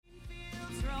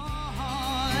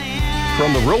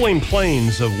From the rolling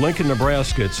plains of Lincoln,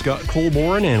 Nebraska, it's Scott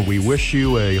Colborn, and we wish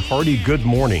you a hearty good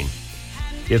morning.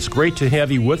 It's great to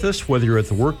have you with us, whether you're at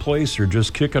the workplace or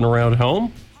just kicking around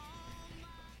home.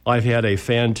 I've had a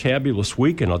fantabulous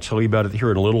week, and I'll tell you about it here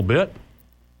in a little bit.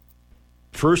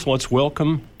 First, let's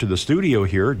welcome to the studio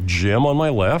here Jim on my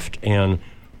left and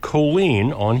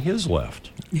Colleen on his left.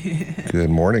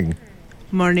 Good morning.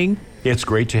 Morning. It's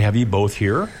great to have you both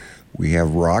here. We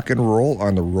have rock and roll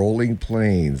on the rolling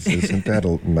plains. Isn't that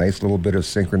a nice little bit of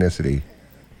synchronicity?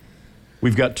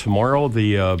 We've got tomorrow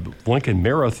the Lincoln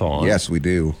Marathon. Yes, we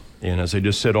do. And as I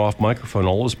just said off microphone,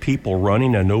 all those people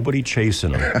running and nobody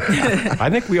chasing them. I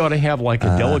think we ought to have like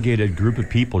a delegated group of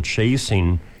people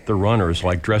chasing the runners,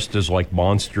 like dressed as like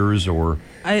monsters or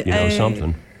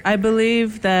something. I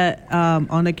believe that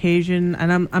on occasion,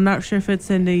 and I'm not sure if it's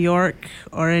in New York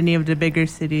or any of the bigger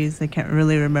cities, I can't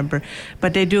really remember,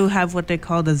 but they do have what they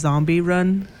call the zombie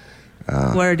run,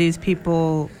 where these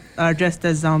people are dressed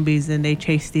as zombies and they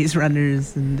chase these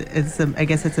runners, and I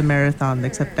guess it's a marathon,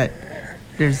 except that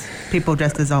there's people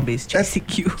dressed as zombies chasing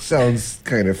you. Sounds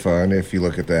kind of fun if you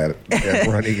look at that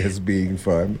running as being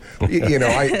fun.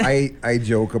 I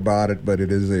joke about it, but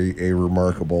it is a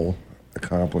remarkable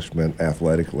accomplishment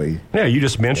athletically. Yeah, you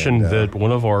just mentioned that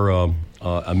one of our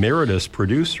emeritus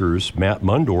producers, Matt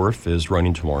Mundorf, is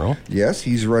running tomorrow. Yes,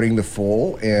 he's running the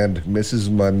full, and Mrs.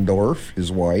 Mundorf,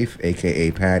 his wife,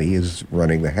 a.k.a. Patty, is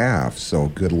running the half. So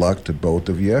good luck to both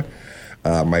of you.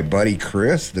 My buddy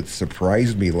Chris, that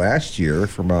surprised me last year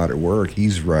from out at work,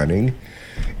 he's running.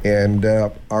 And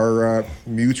our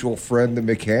mutual friend, the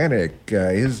mechanic,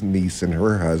 his niece and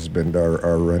her husband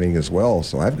are running as well.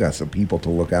 So I've got some people to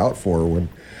look out for when,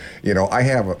 I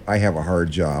have a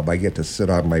hard job. I get to sit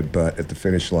on my butt at the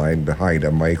finish line behind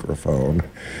a microphone,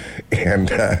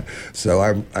 and so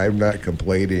I'm not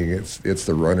complaining. It's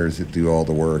the runners that do all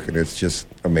the work, and it's just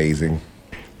amazing.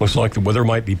 Looks like the weather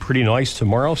might be pretty nice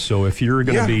tomorrow, so if you're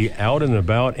going to be out and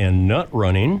about and nut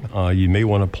running, you may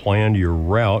want to plan your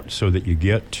route so that you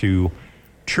get to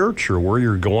church or where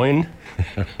you're going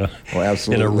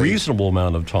absolutely. in a reasonable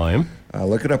amount of time.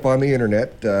 Look it up on the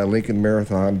internet,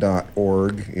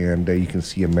 lincolnmarathon.org, and you can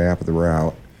see a map of the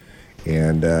route.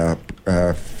 And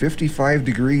 55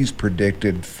 degrees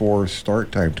predicted for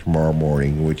start time tomorrow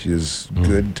morning, which is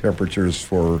good temperatures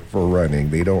for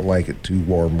running. They don't like it too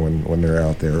warm when they're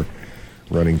out there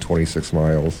running 26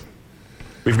 miles.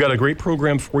 We've got a great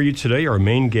program for you today. Our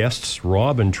main guests,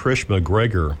 Rob and Trish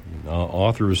McGregor,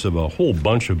 authors of a whole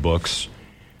bunch of books.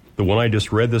 The one I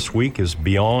just read this week is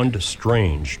Beyond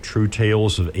Strange, True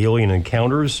Tales of Alien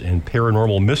Encounters and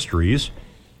Paranormal Mysteries.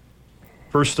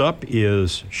 First up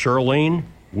is Charlene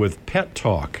with Pet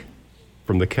Talk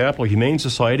from the Capital Humane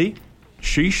Society.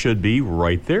 She should be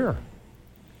right there.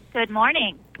 Good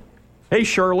morning. Hey,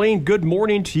 Charlene, good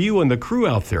morning to you and the crew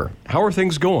out there. How are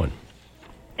things going?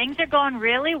 Things are going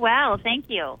really well, thank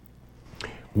you.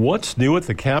 What's new at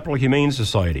the Capital Humane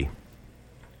Society?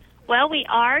 Well, we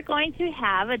are going to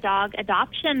have a dog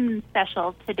adoption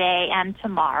special today and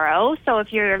tomorrow. So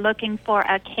if you're looking for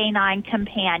a canine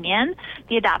companion,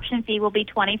 the adoption fee will be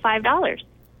 $25.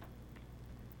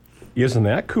 Isn't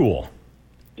that cool?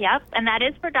 Yep, and that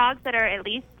is for dogs that are at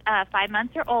least 5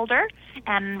 months or older,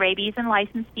 and rabies and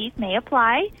license fees may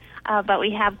apply. But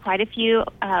we have quite a few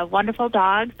wonderful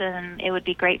dogs, and it would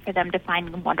be great for them to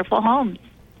find wonderful homes.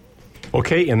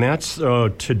 Okay, and that's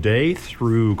today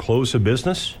through close of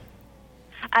business?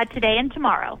 Today and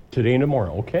tomorrow. Today and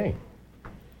tomorrow, okay. Do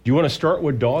you want to start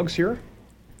with dogs here?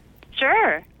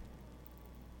 Sure.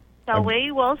 So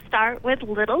we will start with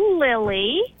little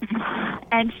Lily,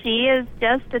 and she is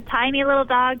just a tiny little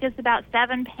dog, just about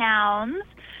 7 pounds,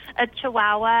 a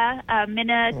Chihuahua, a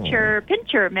miniature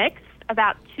pinscher mix,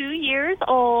 about 2 years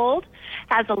old,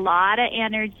 has a lot of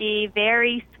energy,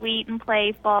 very sweet and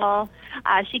playful.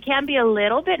 She can be a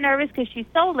little bit nervous because she's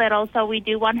so little, so we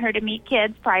do want her to meet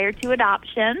kids prior to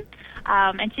adoption.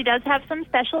 And she does have some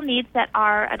special needs that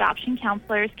our adoption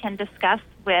counselors can discuss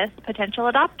with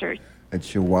potential adopters. A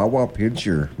Chihuahua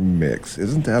pinscher mix.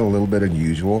 Isn't that a little bit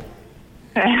unusual?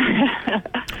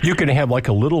 You can have like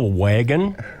a little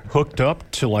wagon hooked up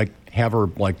to like have her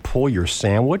like pull your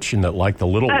sandwich in the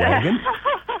little wagon.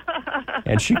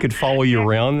 And she could follow you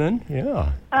around then?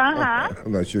 Yeah. Uh-huh.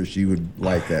 I'm not sure she would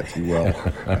like that too well.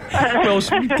 Well,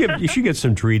 you should get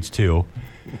some treats too.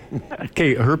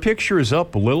 Okay, her picture is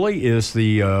up. Lily is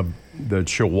the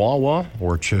Chihuahua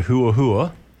or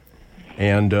Chihuahua.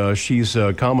 And she's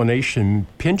a combination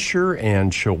pinscher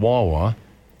and Chihuahua.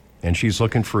 And she's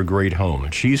looking for a great home.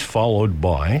 And she's followed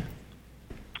by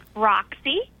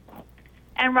Roxy.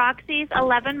 And Roxy's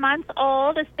 11 months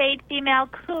old, a spayed female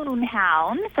coon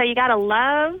hound. So you got to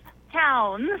love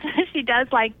pounds. She does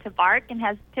like to bark and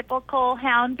has typical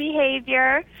hound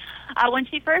behavior. When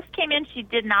she first came in, she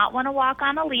did not want to walk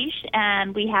on a leash,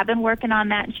 and we have been working on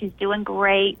that, and she's doing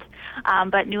great.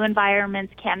 But new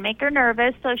environments can make her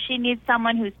nervous, so she needs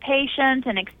someone who's patient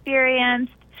and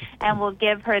experienced and will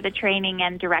give her the training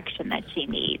and direction that she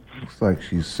needs. Looks like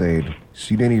she's saying,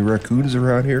 seen any raccoons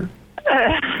around here?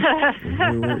 Have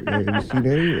you seen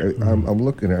any? I'm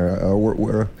looking at her.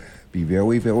 We're be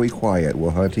very, very quiet.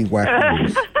 We're hunting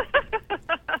raccoons.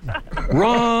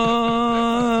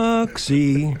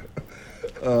 Roxy.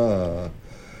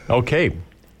 Okay.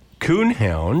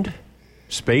 Coonhound,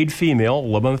 spayed female,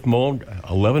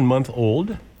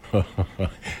 11-month-old.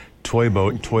 Toy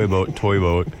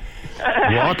boat.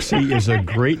 Roxy is a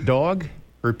great dog.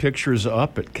 Her picture's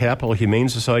up at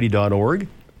capitalhumanesociety.org.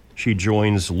 She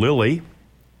joins Lily,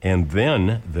 and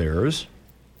then there's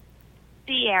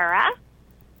Sierra,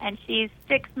 and she's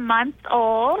 6 months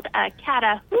old, a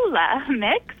Catahoula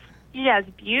mix. She has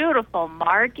beautiful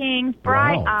markings,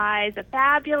 bright eyes, a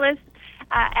fabulous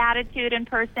attitude and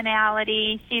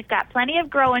personality. She's got plenty of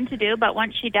growing to do, but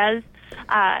once she is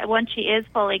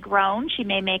fully grown, she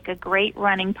may make a great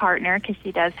running partner because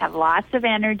she does have lots of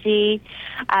energy.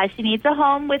 She needs a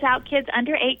home without kids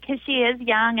under 8 because she is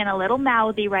young and a little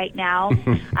mouthy right now.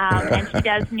 And she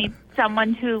does need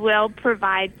someone who will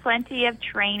provide plenty of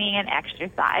training and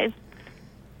exercise.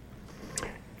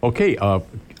 Okay,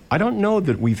 I don't know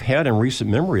that we've had in recent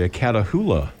memory a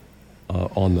Catahoula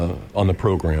on the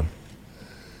program.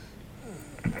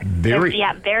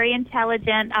 Very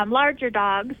intelligent, larger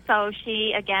dogs. So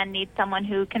she, again, needs someone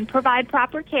who can provide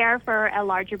proper care for a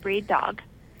larger breed dog.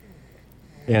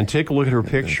 And take a look at her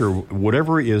picture.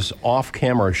 Whatever is off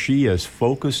camera, she is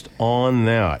focused on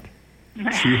that.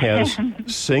 She has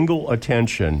single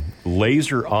attention,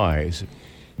 laser eyes.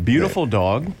 Beautiful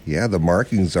dog. Yeah, the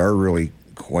markings are really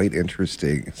quite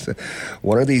interesting. It's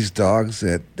one of these dogs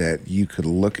that you could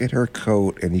look at her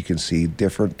coat and you can see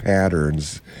different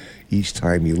patterns each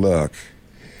time you look.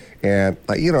 And,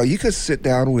 you could sit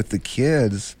down with the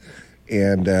kids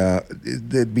and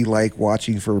it'd be like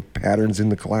watching for patterns in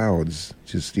the clouds.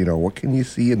 Just, what can you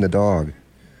see in the dog?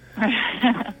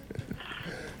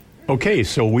 Okay,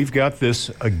 so we've got this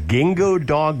Gingo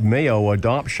Dog Mayo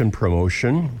adoption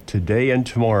promotion today and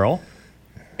tomorrow.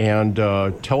 And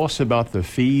tell us about the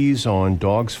fees on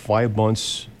dogs 5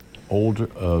 months old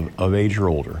of age or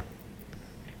older.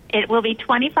 It will be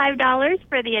 $25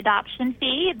 for the adoption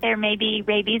fee. There may be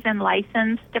rabies and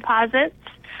license deposits,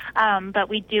 but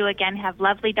we do, again, have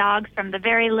lovely dogs from the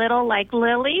very little, like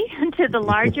Lily, to the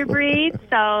larger breeds.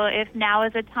 So if now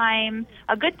is a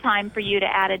good time for you to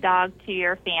add a dog to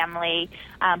your family,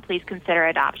 please consider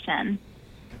adoption.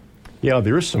 Yeah,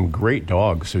 there's some great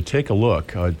dogs, so take a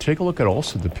look. Take a look at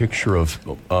also the picture of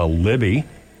Libby.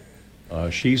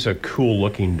 She's a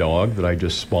cool-looking dog that I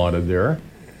just spotted there.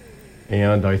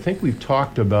 And I think we've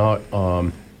talked about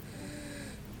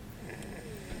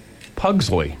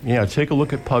Pugsley. Yeah, take a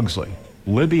look at Pugsley.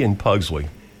 Libby and Pugsley.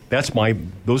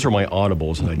 Those are my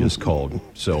audibles that I just called.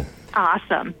 So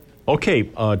awesome. Okay,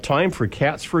 time for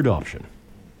cats for adoption.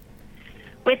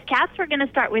 With cats, we're going to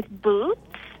start with Boots.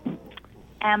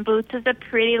 And Boots is a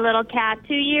pretty little cat,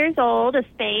 2 years old, a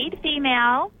spayed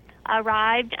female,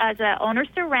 arrived as an owner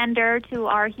surrender to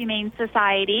our Humane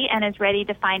Society and is ready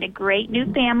to find a great new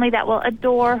family that will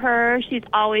adore her. She's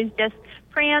always just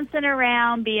prancing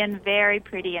around, being very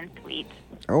pretty and sweet.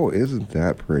 Oh, isn't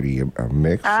that pretty? A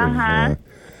mix of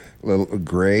little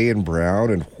gray and brown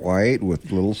and white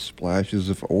with little splashes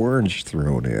of orange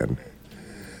thrown in.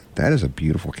 That is a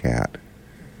beautiful cat.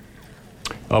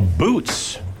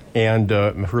 Boots. And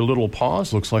her little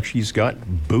paws looks like she's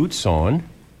got boots on.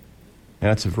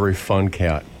 That's a very fun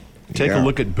cat. Take a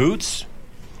look at Boots.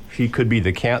 She could be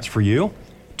the cats for you.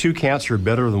 2 cats are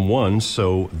better than 1,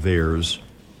 so there's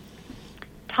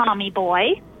Tommy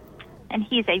Boy. And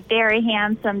he's a very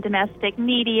handsome domestic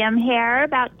medium hair,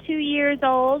 about 2 years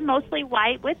old, mostly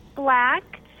white with black.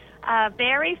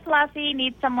 Very fluffy,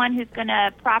 needs someone who's going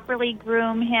to properly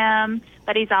groom him,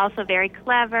 but he's also very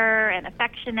clever and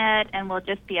affectionate and will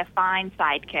just be a fine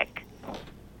sidekick.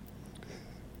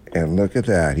 And look at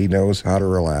that. He knows how to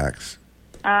relax.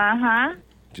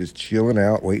 Just chilling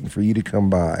out, waiting for you to come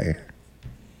by.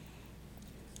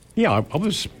 Yeah,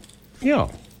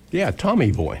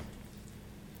 Tommy Boy.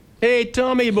 Hey,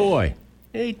 Tommy Boy.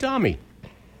 Hey, Tommy.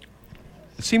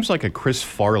 It seems like a Chris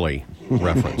Farley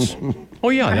reference. Oh,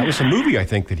 yeah, that was a movie, I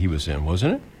think, that he was in,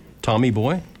 wasn't it? Tommy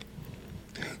Boy?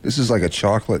 This is like a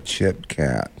chocolate chip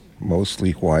cat,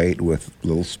 mostly white with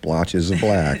little splotches of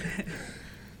black.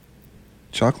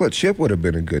 Chocolate Chip would have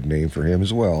been a good name for him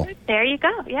as well. There you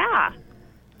go, yeah.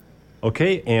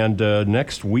 Okay, and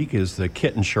next week is the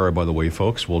kitten shower, by the way,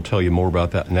 folks. We'll tell you more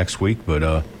about that next week, but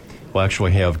we'll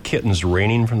actually have kittens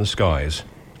raining from the skies.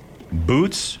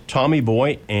 Boots, Tommy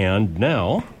Boy, and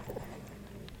now...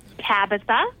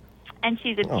 Tabitha, and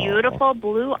she's a beautiful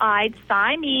blue-eyed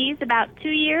Siamese, about 2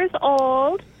 years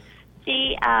old.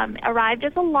 She arrived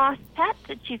as a lost pet.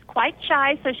 She's quite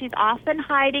shy, so she's often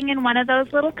hiding in one of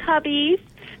those little cubbies.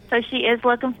 So she is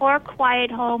looking for a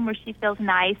quiet home where she feels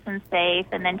nice and safe,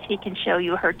 and then she can show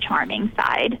you her charming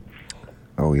side.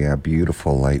 Oh, yeah,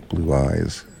 beautiful light blue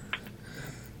eyes.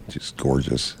 Just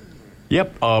gorgeous.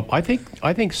 Yep, I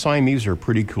think Siamese are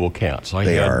pretty cool cats.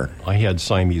 They are. I had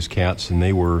Siamese cats, and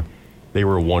they were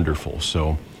wonderful.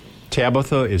 So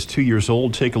Tabitha is 2 years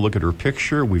old. Take a look at her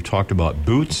picture. We've talked about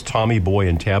Boots, Tommy Boy,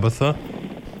 and Tabitha.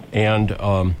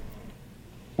 And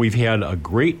we've had a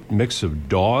great mix of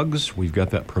dogs. We've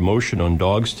got that promotion on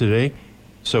dogs today.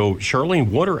 So, Charlene,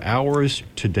 what are hours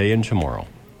today and tomorrow?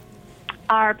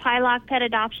 Our Pylock Pet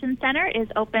Adoption Center is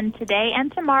open today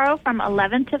and tomorrow from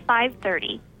 11 to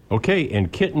 5:30. Okay,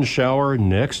 and kitten shower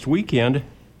next weekend.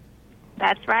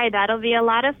 That's right. That'll be a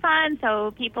lot of fun,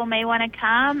 so people may want to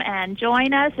come and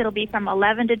join us. It'll be from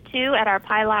 11 to 2 at our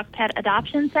Pylock Pet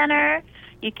Adoption Center.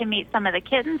 You can meet some of the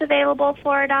kittens available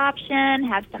for adoption,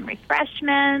 have some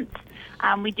refreshments.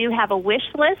 We do have a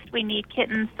wish list. We need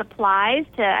kitten supplies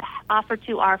to offer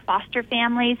to our foster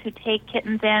families who take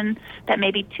kittens in that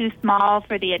may be too small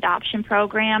for the adoption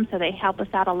program. So they help us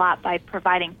out a lot by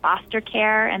providing foster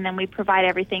care, and then we provide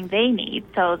everything they need.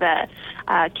 So the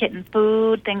kitten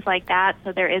food, things like that.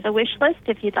 So there is a wish list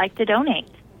if you'd like to donate.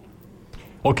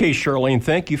 Okay, Charlene,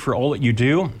 thank you for all that you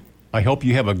do. I hope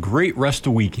you have a great rest of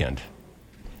the weekend.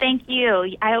 Thank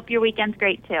you. I hope your weekend's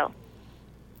great, too.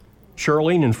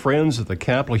 Charlene and friends at the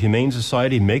Capital Humane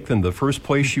Society, make them the first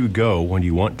place you go when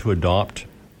you want to adopt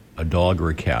a dog or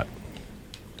a cat.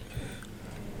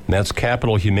 And that's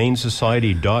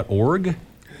capitalhumanesociety.org.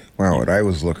 Wow, and I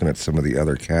was looking at some of the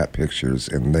other cat pictures,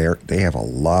 and they have a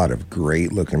lot of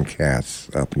great-looking cats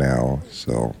up now,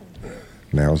 so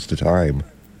now's the time.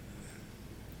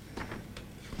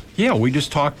 Yeah, we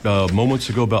just talked moments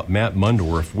ago about Matt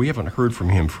Mundorf. We haven't heard from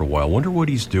him for a while. Wonder what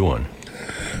he's doing.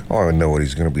 Oh, I don't know what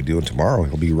he's going to be doing tomorrow.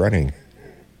 He'll be running.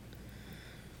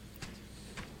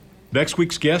 Next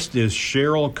week's guest is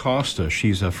Cheryl Costa.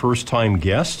 She's a first-time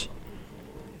guest,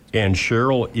 and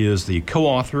Cheryl is the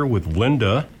co-author with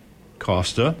Linda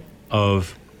Costa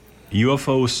of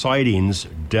UFO Sightings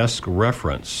Desk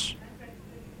Reference,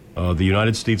 the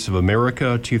United States of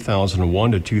America,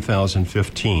 2001 to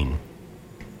 2015.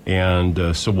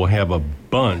 And so we'll have a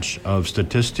bunch of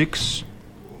statistics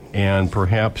and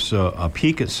perhaps a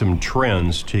peek at some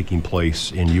trends taking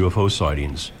place in UFO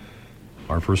sightings.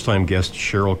 Our first-time guest,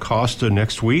 Cheryl Costa,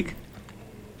 next week.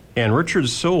 And Richard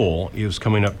Sowell is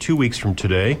coming up 2 weeks from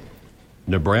today,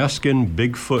 Nebraskan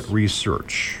Bigfoot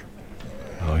Research.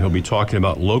 He'll be talking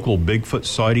about local Bigfoot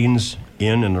sightings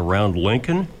in and around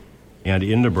Lincoln and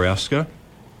in Nebraska,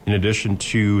 in addition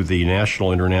to the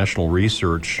national international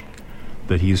research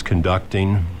that he's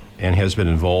conducting and has been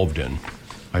involved in.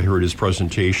 I heard his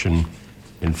presentation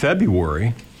in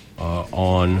February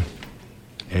on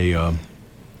a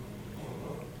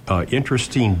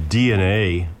interesting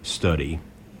DNA study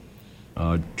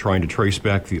trying to trace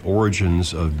back the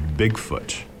origins of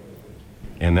Bigfoot.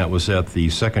 And that was at the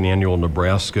second annual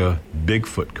Nebraska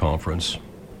Bigfoot Conference.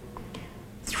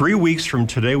 3 weeks from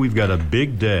today, we've got a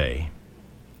big day.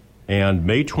 And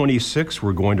May 26th,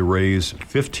 we're going to raise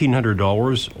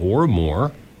 $1,500 or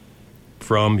more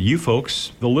from you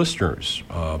folks, the listeners.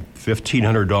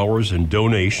 $1,500 in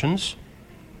donations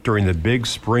during the Big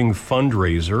Spring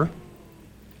fundraiser.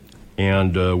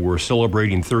 And we're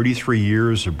celebrating 33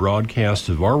 years of broadcast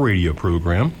of our radio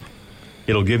program.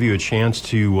 It'll give you a chance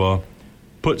to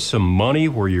put some money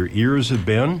where your ears have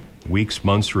been, weeks,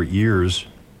 months, or years,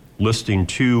 listening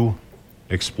to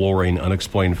Exploring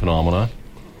Unexplained Phenomena.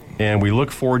 And we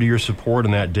look forward to your support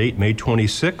on that date, May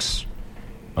 26th.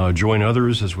 Join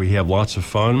others as we have lots of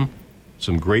fun,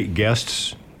 some great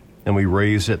guests, and we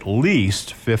raise at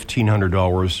least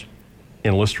 $1,500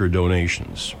 in listener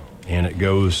donations. And it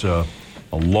goes a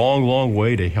long, long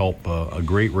way to help a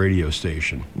great radio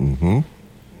station. Mm-hmm.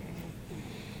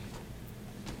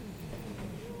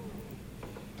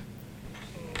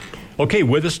 Okay,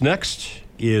 with us next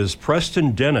is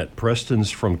Preston Dennett. Preston's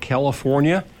from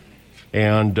California,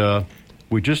 and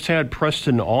we just had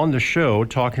Preston on the show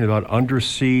talking about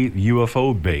undersea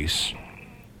UFO base.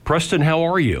 Preston, how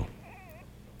are you?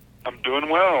 I'm doing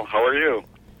well. How are you?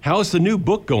 How's the new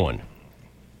book going?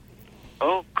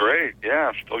 Oh, great.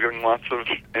 Yeah, still getting lots of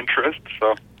interest,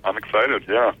 so I'm excited,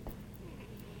 yeah.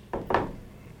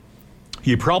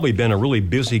 You've probably been a really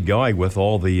busy guy with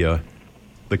all the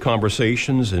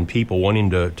conversations and people wanting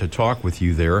to talk with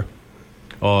you there.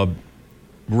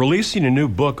 Releasing a new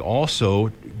book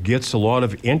also gets a lot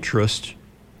of interest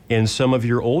in some of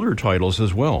your older titles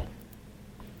as well.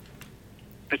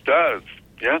 It does.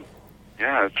 Yeah.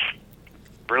 Yeah, it's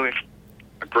really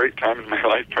a great time in my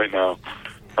life right now.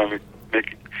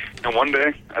 One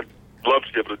day, I'd love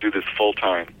to be able to do this full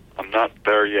time. I'm not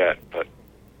there yet, but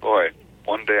boy,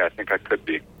 one day I think I could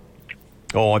be.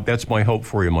 Oh, that's my hope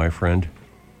for you, my friend.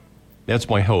 That's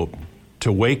my hope.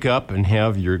 To wake up and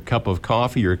have your cup of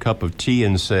coffee or cup of tea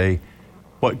and say,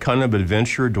 what kind of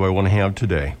adventure do I want to have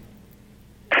today?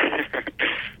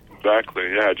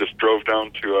 Exactly, yeah. I just drove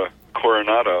down to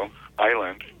Coronado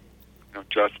Island,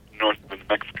 just north of the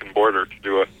Mexican border, to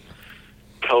do a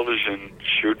television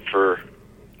shoot for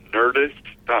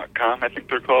Nerdist.com, I think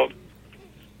they're called.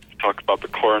 To talk about the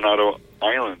Coronado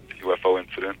Island UFO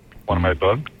incident, one of my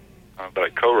books that I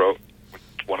co-wrote with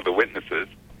one of the witnesses.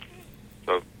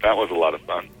 So that was a lot of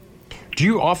fun. Do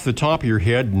you, off the top of your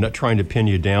head, not trying to pin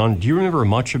you down, do you remember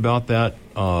much about that?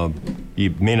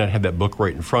 You may not have that book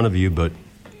right in front of you, but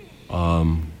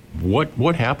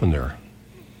what happened there?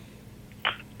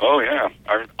 Oh, yeah.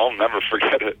 I'll never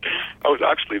forget it. I was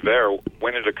actually there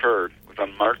when it occurred. It was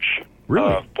on March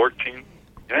 14th.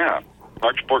 Yeah,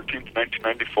 March 14th,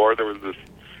 1994. There was this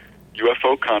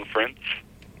UFO conference,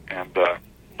 and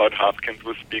Bud Hopkins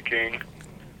was speaking,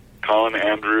 Colin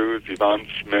Andrews, Yvonne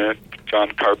Smith,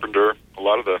 John Carpenter, a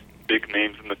lot of the big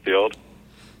names in the field.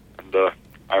 And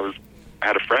I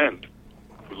had a friend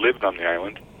who lived on the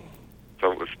island,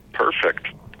 so it was perfect.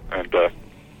 And I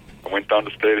went down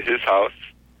to stay at his house.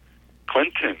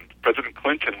 President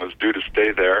Clinton was due to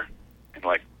stay there in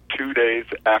like 2 days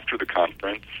after the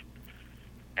conference.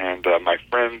 And my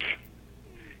friend,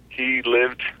 he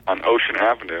lived on Ocean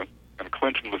Avenue, and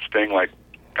Clinton was staying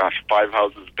 5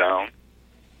 houses down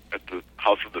at the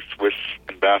house of the Swiss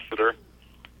ambassador.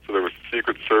 So there was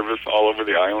Secret Service all over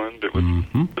the island. It was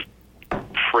just a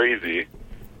crazy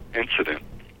incident.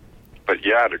 But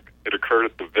yeah, it occurred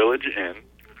at the Village Inn.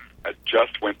 I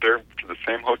just went there to the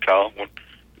same hotel when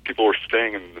the people were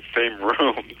staying in the same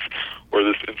rooms where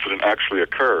this incident actually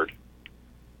occurred.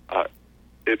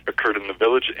 It occurred in the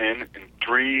Village Inn in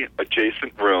 3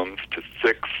 adjacent rooms to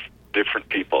 6 different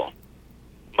people.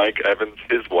 Mike Evans,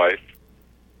 his wife,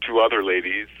 2 other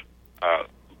ladies,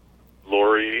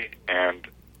 Lori and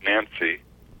Nancy.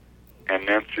 And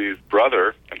Nancy's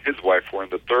brother and his wife were in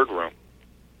the 3rd room.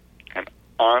 And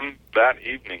on that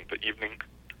evening, the evening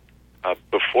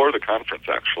before the conference,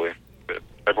 actually,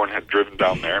 everyone had driven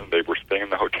down there, and they were staying in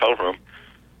the hotel room,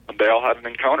 and they all had an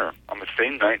encounter on the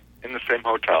same night in the same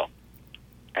hotel.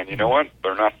 And you know what?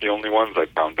 They're not the only ones, I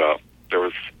found out. There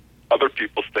was other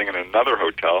people staying in another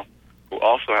hotel who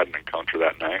also had an encounter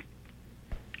that night.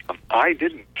 I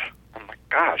didn't. I'm like,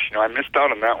 gosh, I missed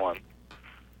out on that one.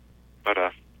 But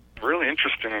a really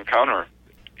interesting encounter.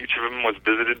 Each of them was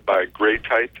visited by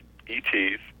gray-type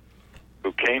ETs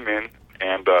who came in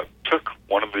and took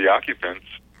one of the occupants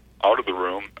out of the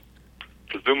room,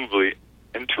 presumably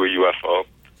into a UFO,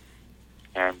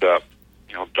 and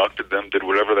abducted them, did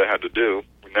whatever they had to do.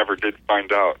 We never did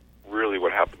find out really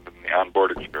what happened in the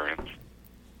onboard experience,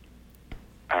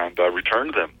 and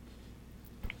returned them.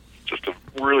 Just a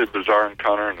really bizarre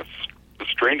encounter, and the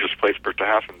strangest place for it to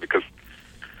happen, because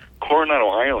Coronado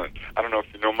Island, I don't know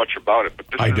if you know much about it,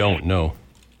 but I don't know.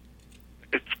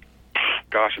 It's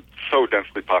so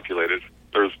densely populated.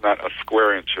 There's not a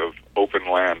square inch of open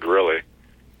land, really.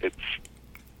 It's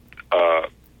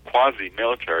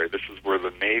quasi-military. This is where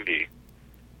the Navy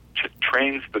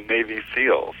trains the Navy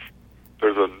SEALs.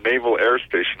 There's a naval air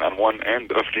station on one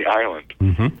end of the island.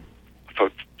 Mm-hmm. So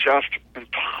it's just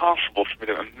impossible for me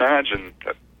to imagine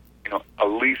that, a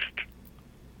least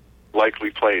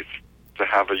likely place to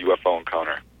have a UFO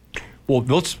encounter. Well,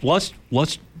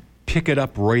 let's pick it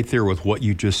up right there with what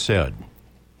you just said.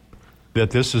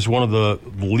 That this is one of the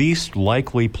least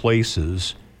likely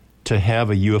places to have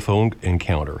a UFO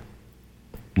encounter.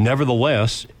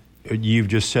 Nevertheless, you've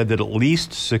just said that at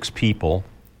least 6 people,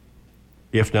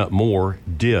 if not more,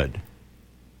 did.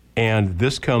 And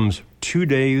this comes 2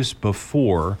 days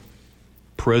before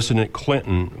President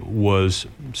Clinton was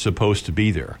supposed to be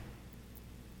there.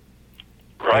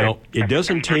 Right. Now, it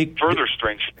doesn't take further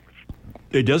strange things.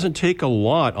 It doesn't take a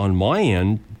lot on my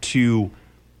end to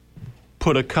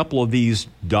put a couple of these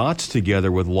dots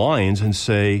together with lines and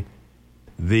say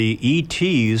the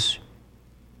ETs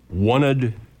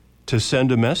wanted to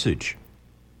send a message.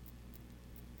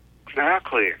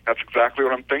 Exactly. That's exactly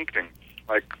what I'm thinking.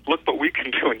 Look what we can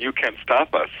do and you can't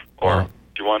stop us. Or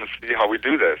do you want to see how we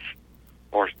do this?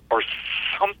 or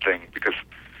something, because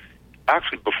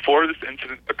actually before this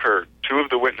incident occurred, two of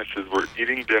the witnesses were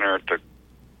eating dinner at the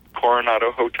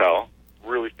Coronado Hotel,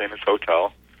 really famous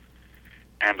hotel,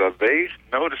 and they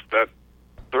noticed that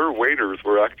their waiters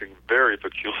were acting very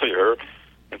peculiar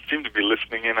and seemed to be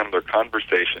listening in on their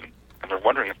conversation. And they're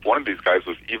wondering if one of these guys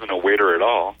was even a waiter at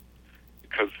all,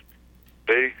 because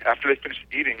after they finish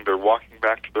eating, they're walking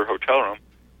back to their hotel room,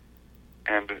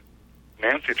 and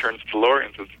Nancy turns to Lori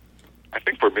and says, "I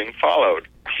think we're being followed."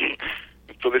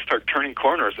 And so they start turning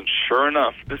corners, and sure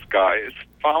enough, this guy is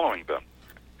following them.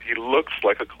 He looks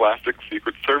like a classic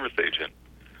Secret Service agent,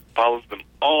 follows them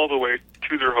all the way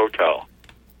to their hotel.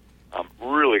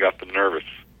 Really got them nervous.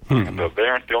 And they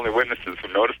aren't the only witnesses who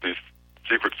noticed these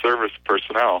Secret Service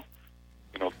personnel,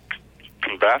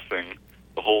 canvassing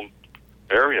the whole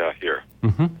area here.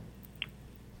 Mm-hmm.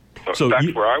 So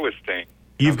that's where I was staying.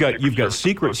 You've got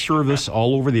Secret Service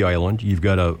all over the island. You've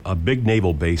got a big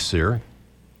naval base there.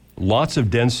 Lots of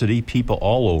density, people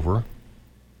all over.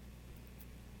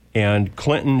 And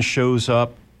Clinton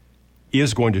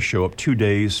is going to show up 2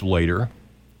 days later.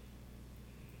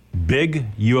 Big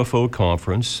UFO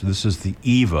conference. This is the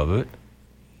eve of it.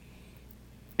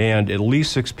 And at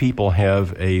least 6 people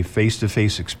have a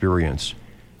face-to-face experience.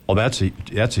 Well, that's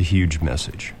a huge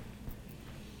message.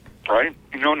 Right?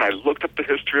 And I looked up the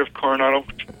history of Coronado.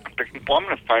 I'm thinking, well, I'm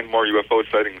going to find more UFO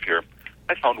sightings here.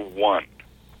 I found one.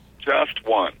 Just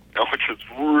one. Which is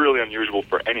really unusual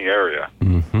for any area.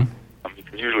 Mm-hmm. You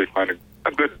can usually find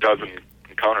a good dozen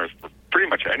encounters pretty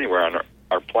much anywhere on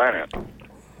our planet.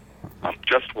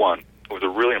 Just one. It was a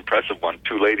really impressive one.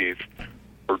 2 ladies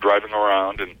were driving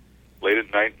around and late at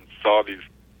night and saw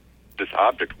this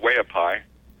object way up high.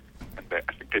 And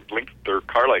I think they blinked their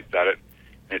car lights at it,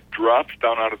 and it drops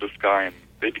down out of the sky, and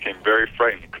they became very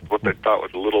frightened because what they thought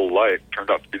was a little light turned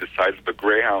out to be the size of a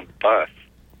Greyhound bus,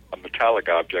 a metallic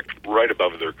object right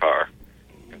above their car.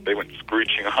 And they went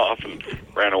screeching off and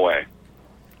ran away.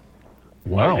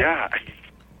 Wow. Yeah.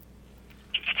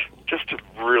 Just a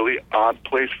really odd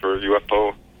place for a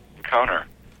UFO encounter.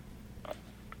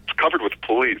 It's covered with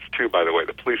police, too, by the way.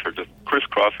 The police are just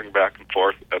crisscrossing back and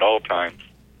forth at all times.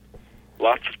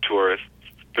 Lots of tourists,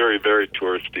 very, very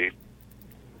touristy.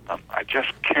 I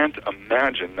just can't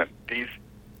imagine that these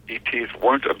ETs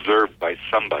weren't observed by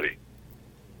somebody.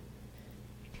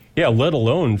 Yeah, let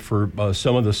alone for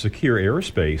some of the secure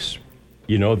airspace.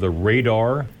 The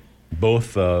radar,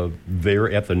 both there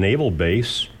at the naval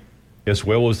base, as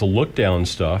well as the look-down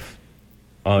stuff.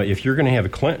 If you're going to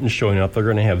have Clinton showing up, they're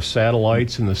going to have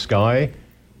satellites in the sky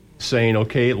saying,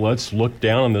 okay, let's look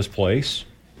down on this place.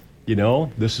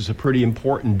 This is a pretty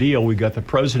important deal. We got the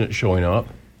president showing up.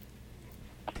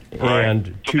 Right.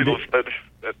 And some people said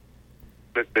that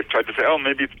they've tried to say, oh,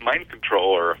 maybe it's mind control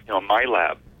or,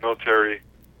 MILAB, military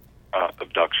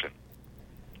abduction,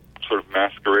 sort of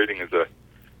masquerading as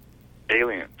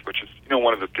aliens, which is,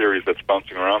 one of the theories that's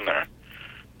bouncing around there.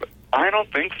 But I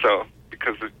don't think so,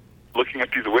 because looking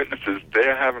at these witnesses, they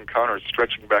have encounters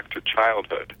stretching back to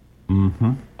childhood.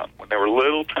 Mm-hmm. When they were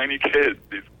little tiny kids,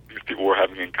 these people were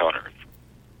having encounters.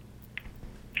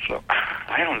 So,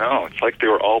 I don't know. It's like they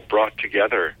were all brought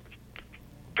together.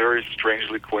 Very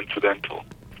strangely coincidental.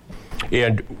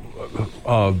 And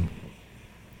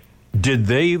did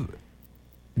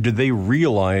they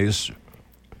realize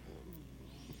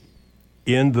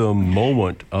in the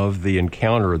moment of the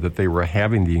encounter that they were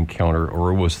having the encounter,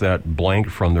 or was that blank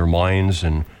from their minds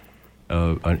and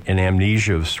an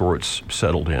amnesia of sorts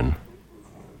settled in?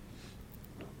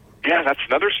 Yeah, that's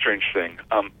another strange thing.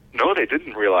 No, they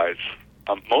didn't realize.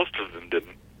 Most of them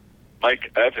didn't.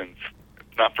 Mike Evans,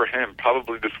 not for him,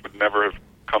 probably this would never have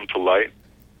come to light,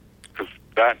 because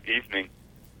that evening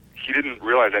he didn't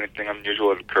realize anything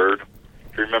unusual had occurred.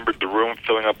 He remembered the room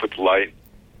filling up with light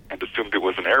and assumed it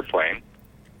was an airplane,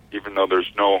 even though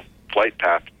there's no flight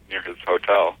path near his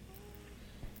hotel.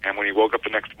 And when he woke up the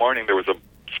next morning, there was a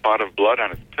spot of blood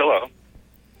on his pillow.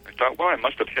 I thought, well, I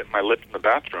must have hit my lip in the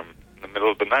bathroom in the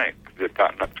middle of the night, because he had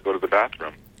gotten up to go to the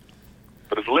bathroom.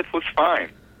 But his lip was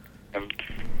fine. And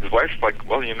his wife's like,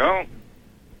 well,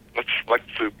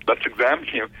 let's examine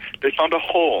you. They found a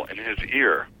hole in his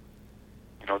ear,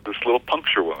 this little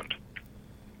puncture wound.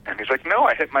 And he's like, no,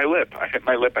 I hit my lip. I hit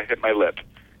my lip.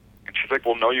 And she's like,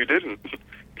 well, no, you didn't. He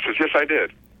says, yes, I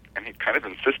did. And he kind of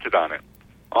insisted on it,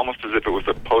 almost as if it was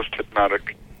a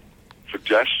post-hypnotic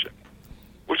suggestion,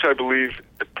 which I believe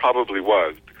it probably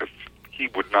was, because he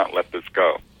would not let this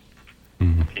go.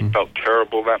 Mm-hmm. He felt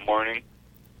terrible that morning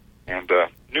and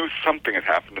knew something had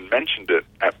happened and mentioned it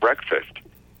at breakfast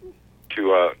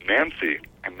to Nancy.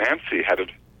 And Nancy had an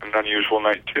unusual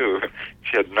night, too.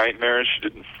 She had nightmares. She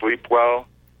didn't sleep well.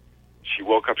 she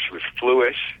woke up, she was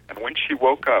fluish, and when she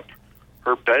woke up,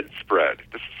 her bedspread,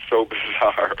 this is so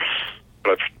bizarre,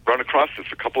 but I've run across this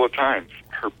a couple of times,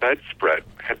 her bedspread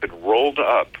had been rolled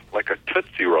up like a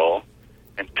Tootsie Roll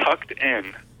and tucked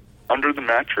in under the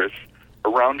mattress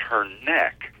around her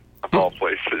neck, of all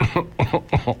places.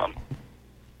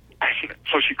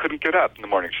 So she couldn't get up in the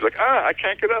morning. She's like, I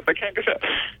can't get up.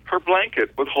 Her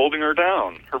blanket was holding her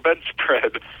down. Her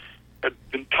bedspread had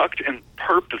been tucked in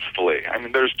purposefully. I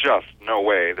mean, there's just no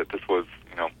way that this was,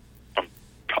 some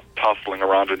tossling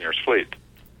around in your sleep.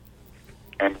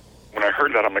 And when I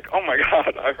heard that, I'm like, oh my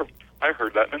God, I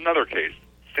heard that in another case.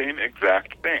 Same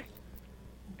exact thing.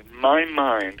 In my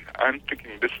mind, I'm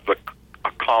thinking this is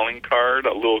a calling card,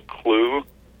 a little clue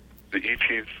the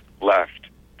ETs left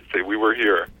to say we were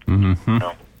here. Mm-hmm.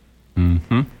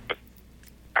 But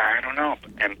I don't know.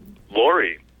 And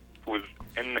Lori, who was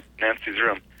in Nancy's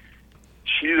room,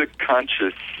 she's a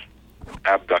conscious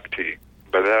abductee.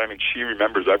 By that I mean she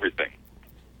remembers everything.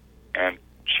 And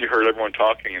she heard everyone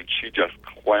talking, and she just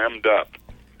clammed up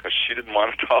because she didn't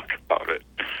want to talk about it.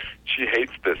 She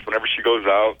hates this. Whenever she goes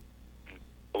out,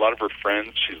 a lot of her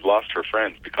friends, she's lost her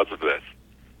friends because of this.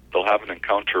 They'll have an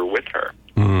encounter with her.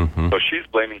 Mm-hmm. So she's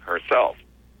blaming herself.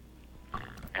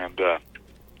 And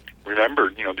remember,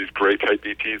 these gray type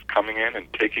ETs coming in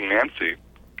and taking Nancy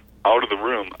out of the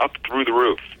room, up through the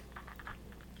roof.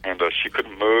 And she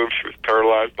couldn't move. She was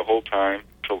paralyzed the whole time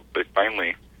until they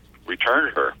finally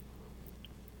returned her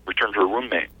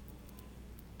roommate.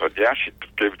 But yeah, she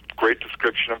gave a great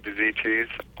description of these ETs.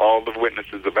 All the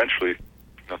witnesses eventually,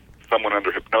 someone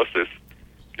under hypnosis,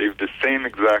 gave the same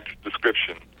exact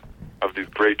description of these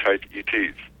gray type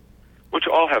ETs, which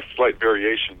all have slight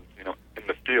variations, in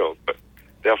the field. But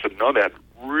they also know they had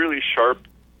really sharp,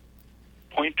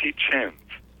 pointy chins,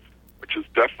 which is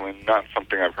definitely not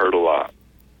something I've heard a lot.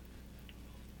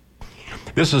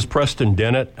 This is Preston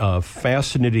Dennett, a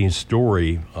fascinating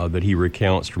story that he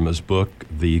recounts from his book,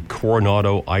 The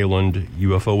Coronado Island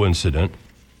UFO Incident.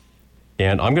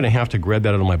 And I'm going to have to grab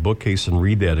that out of my bookcase and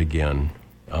read that again.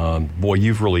 Boy,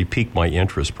 you've really piqued my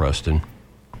interest, Preston.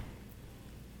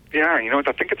 Yeah,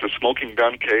 I think it's a smoking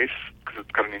gun case because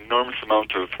it's got an enormous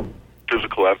amount of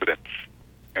physical evidence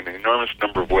and an enormous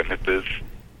number of witnesses.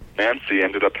 Nancy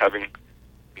ended up having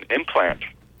an implant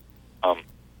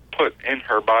put in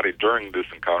her body during this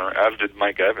encounter, as did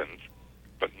Mike Evans.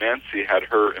 But Nancy had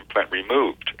her implant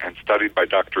removed and studied by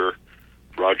Dr.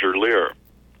 Roger Lear.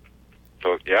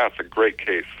 So, yeah, it's a great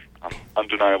case.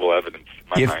 Undeniable evidence in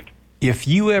my mind. If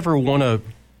you ever want to,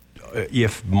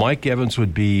 if Mike Evans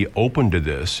would be open to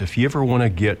this, if you ever want to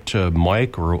get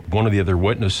Mike or one of the other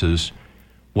witnesses,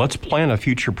 let's plan a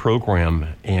future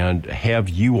program and have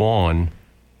you on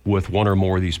with one or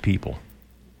more of these people.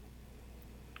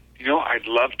 I'd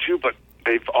love to, but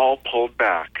they've all pulled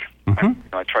back. Mm-hmm.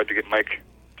 I tried to get Mike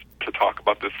to talk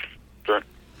about this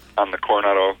on the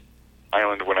Coronado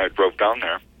Island when I drove down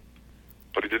there,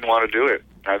 but he didn't want to do it.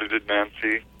 Neither did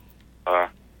Nancy.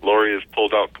 Lori is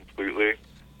pulled out completely.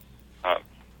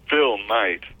 Phil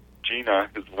Knight, Gina,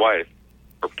 his wife,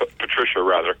 or Patricia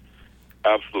rather,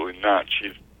 absolutely not.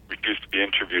 She's refused to be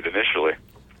interviewed initially.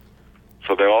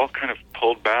 So they all kind of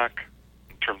pulled back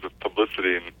in terms of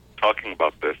publicity and talking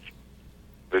about this.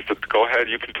 They said, go ahead,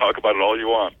 you can talk about it all you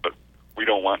want, but we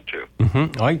don't want to.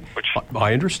 Mm-hmm.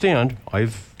 I understand.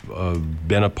 I've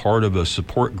been a part of a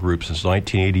support group since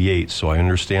 1988, so I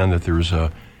understand that there's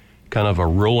a kind of a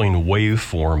rolling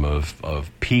waveform of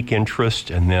peak interest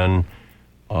and then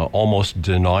almost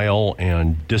denial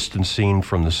and distancing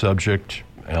from the subject,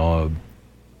 and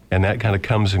that kind of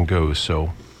comes and goes.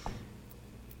 So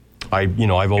I've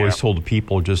always told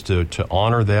people just to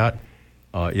honor that.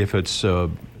 If it's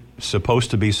supposed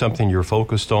to be something you're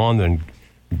focused on, then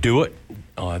do it.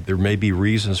 There may be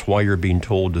reasons why you're being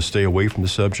told to stay away from the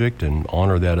subject, and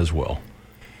honor that as well.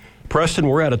 Preston,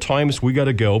 we're out of time, so we got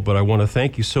to go, but I want to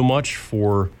thank you so much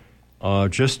for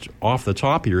just off the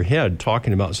top of your head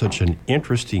talking about such an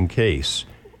interesting case.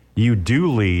 You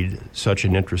do lead such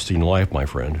an interesting life, my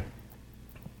friend.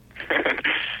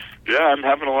 Yeah, I'm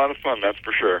having a lot of fun, that's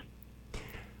for sure.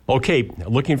 Okay,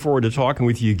 looking forward to talking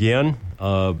with you again.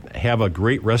 Have a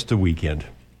great rest of the weekend.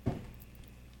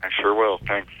 I sure will.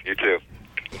 Thanks. You too.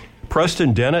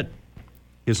 Preston Dennett,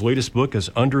 his latest book is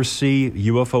Undersea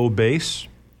UFO Base.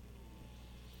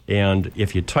 And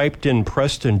if you typed in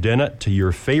Preston Dennett to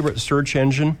your favorite search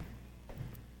engine,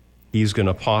 he's going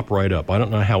to pop right up. I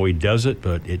don't know how he does it,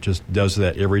 but it just does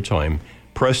that every time.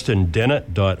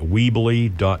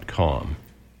 PrestonDennett.weebly.com.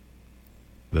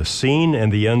 The Seen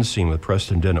and the Unseen with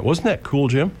Preston Dennett. Wasn't that cool,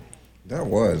 Jim? That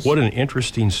was. What an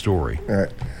interesting story.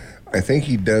 I think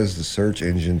he does the search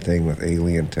engine thing with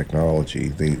alien technology.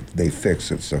 They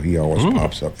fix it so he always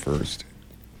pops up first.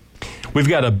 We've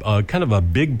got a kind of a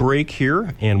big break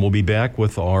here, and we'll be back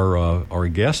with our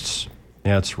guests.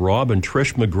 That's Rob and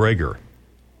Trish McGregor.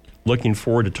 Looking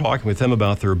forward to talking with them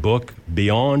about their book,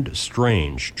 Beyond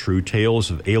Strange, True Tales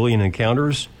of Alien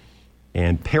Encounters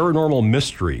and Paranormal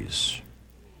Mysteries.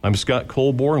 I'm Scott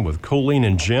Colborn with Colleen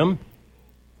and Jim.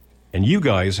 And you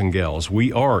guys and gals,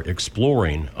 we are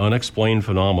exploring unexplained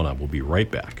phenomena. We'll be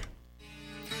right back.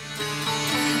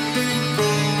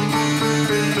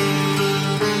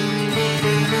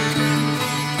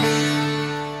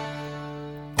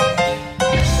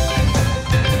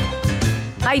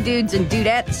 Hi, dudes and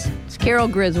dudettes. It's Carol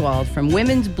Griswold from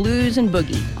Women's Blues and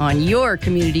Boogie on your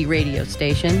community radio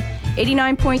station,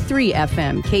 89.3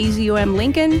 FM, KZUM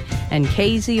Lincoln and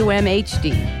KZUM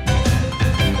HD.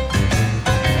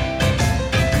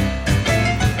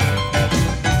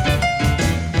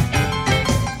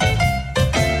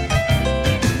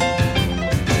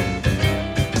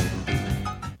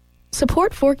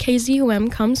 Support for KZUM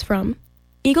comes from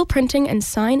Eagle Printing and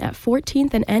Sign at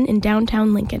 14th and N in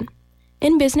downtown Lincoln.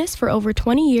 In business for over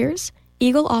 20 years,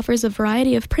 Eagle offers a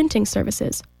variety of printing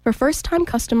services for first-time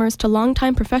customers to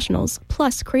long-time professionals,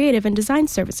 plus creative and design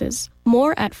services.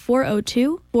 More at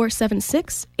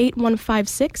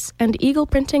 402-476-8156 and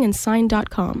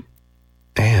eagleprintingandsign.com.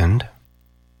 And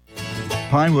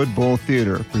Pinewood Bowl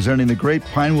Theater, presenting the Great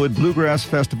Pinewood Bluegrass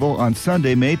Festival on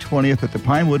Sunday, May 20th at the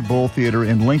Pinewood Bowl Theater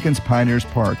in Lincoln's Pioneers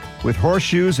Park. With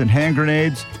horseshoes and hand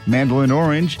grenades, mandolin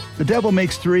orange, The Devil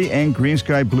Makes Three, and Green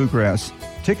Sky Bluegrass.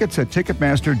 Tickets at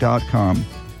Ticketmaster.com.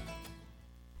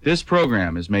 This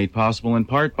program is made possible in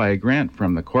part by a grant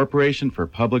from the Corporation for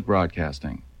Public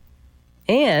Broadcasting.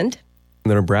 And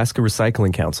the Nebraska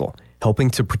Recycling Council, helping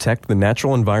to protect the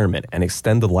natural environment and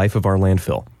extend the life of our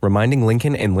landfill, reminding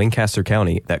Lincoln and Lancaster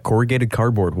County that corrugated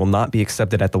cardboard will not be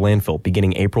accepted at the landfill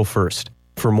beginning April 1st.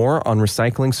 For more on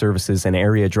recycling services and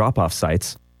area drop-off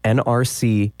sites,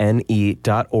 nrcne.org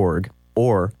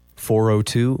or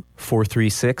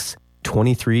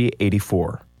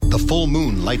 402-436-2384. The full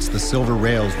moon lights the silver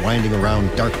rails winding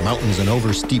around dark mountains and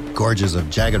over steep gorges of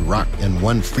jagged rock and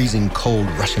one freezing cold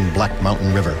rushing black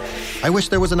mountain river. I wish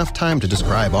there was enough time to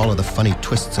describe all of the funny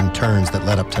twists and turns that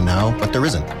led up to now, but there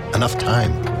isn't enough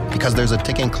time because there's a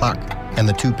ticking clock and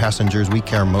the two passengers we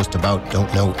care most about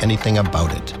don't know anything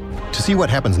about it. To see what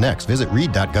happens next, visit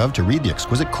read.gov to read The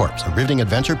Exquisite Corpse, a riveting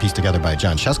adventure pieced together by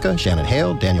John Sheska, Shannon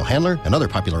Hale, Daniel Handler, and other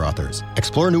popular authors.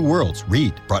 Explore new worlds.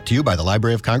 Read. Brought to you by the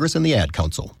Library of Congress and the Ad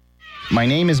Council. My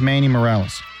name is Manny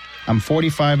Morales. I'm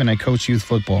 45 and I coach youth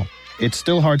football. It's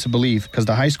still hard to believe because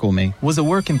the high school me was a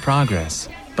work in progress.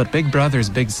 But Big Brothers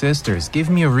Big Sisters give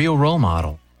me a real role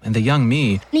model. And the young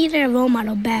me needed a role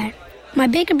model bad. My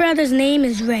big brother's name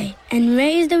is Ray, and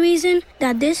Ray is the reason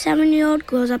that this 7-year-old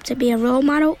grows up to be a role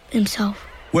model himself.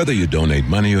 Whether you donate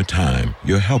money or time,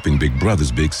 you're helping Big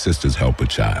Brothers Big Sisters help a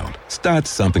child. Start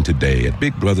something today at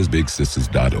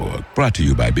bigbrothersbigsisters.org. Brought to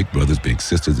you by Big Brothers Big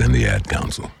Sisters and the Ad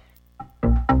Council.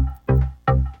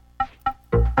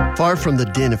 Far from the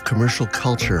din of commercial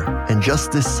culture and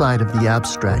just this side of the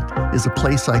abstract is a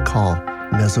place I call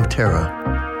Mesoterra.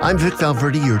 I'm Vic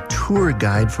Valverde, your tour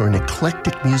guide for an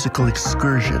eclectic musical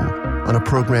excursion on a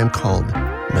program called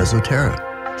Mesoterra.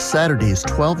 Saturdays,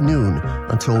 12 noon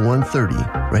until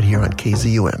 1:30, right here on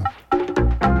KZUM.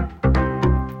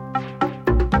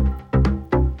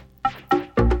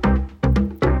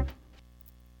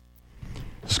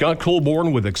 Scott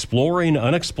Colborn with Exploring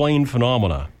Unexplained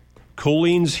Phenomena.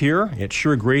 Colleen's here. It's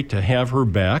sure great to have her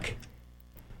back.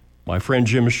 My friend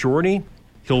Jim Shorty,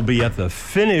 he'll be at the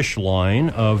finish line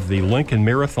of the Lincoln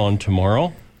Marathon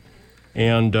tomorrow.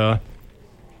 And do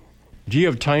you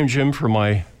have time, Jim, for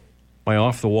my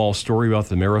off-the-wall story about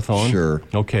the marathon? Sure.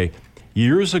 Okay.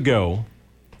 Years ago,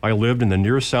 I lived in the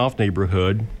Near South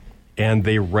neighborhood, and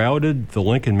they routed the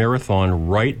Lincoln Marathon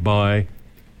right by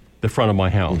the front of my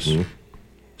house. Mm-hmm.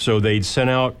 So they'd sent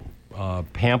out a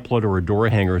pamphlet or a door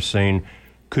hanger saying,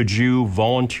 could you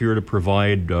volunteer to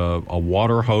provide a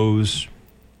water hose?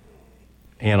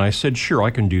 And I said, sure,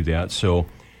 I can do that. So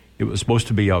it was supposed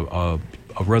to be a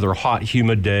rather hot,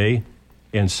 humid day,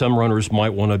 and some runners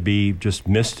might want to be just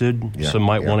misted. Yeah, some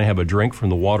might want to have a drink from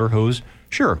the water hose.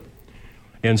 Sure.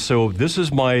 And so this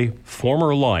is my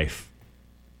former life.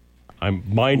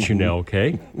 Mind you now,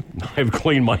 okay? I've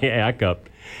cleaned my act up.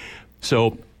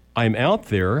 So I'm out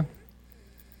there,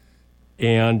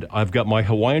 and I've got my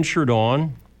Hawaiian shirt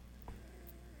on,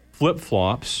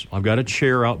 flip-flops. I've got a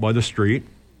chair out by the street,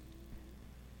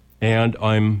 and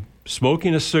I'm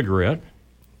smoking a cigarette.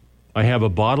 I have a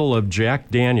bottle of Jack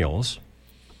Daniels,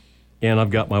 and I've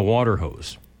got my water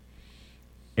hose.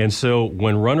 And so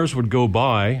when runners would go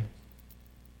by,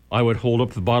 I would hold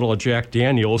up the bottle of Jack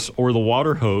Daniels or the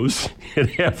water hose and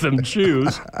have them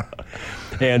choose.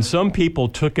 And some people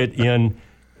took it in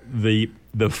the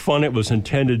fun it was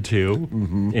intended to.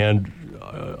 Mm-hmm. And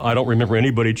I don't remember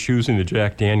anybody choosing the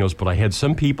Jack Daniels, but I had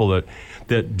some people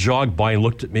that jogged by and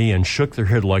looked at me and shook their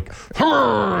head like,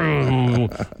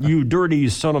 you dirty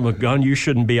son of a gun, you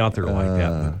shouldn't be out there like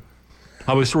that.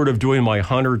 I was sort of doing my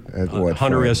Hunter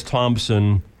S.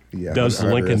 Thompson does the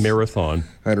Lincoln Marathon.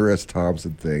 Hunter S.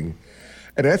 Thompson thing.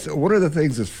 And that's one of the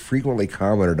things that's frequently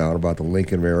commented on about the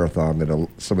Lincoln Marathon that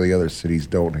some of the other cities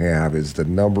don't have is the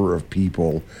number of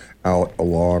people out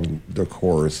along the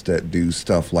course that do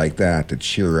stuff like that to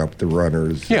cheer up the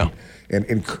runners and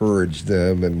encourage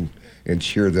them and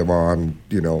cheer them on,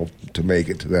 to make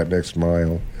it to that next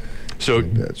mile. So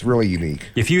it's really unique.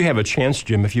 If you have a chance,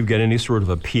 Jim, if you've got any sort of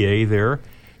a PA there,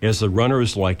 as the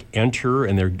runners enter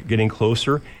and they're getting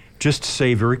closer, just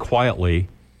say very quietly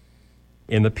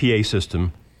in the PA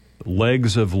system,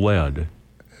 legs of lead,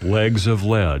 legs of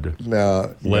lead,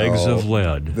 legs of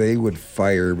lead. They would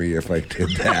fire me if I did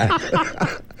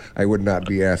that. I would not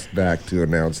be asked back to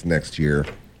announce next year.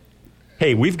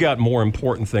 Hey, we've got more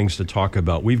important things to talk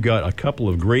about. We've got a couple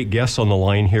of great guests on the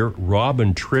line here, Rob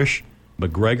and Trish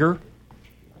McGregor.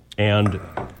 And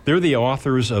they're the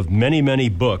authors of many, many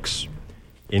books,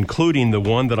 including the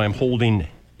one that I'm holding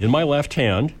in my left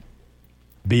hand,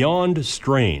 Beyond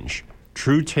Strange,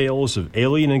 True Tales of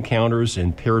Alien Encounters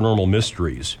and Paranormal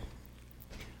Mysteries.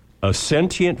 A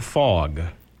sentient fog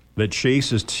that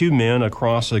chases two men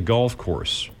across a golf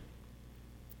course.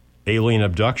 Alien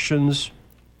abductions,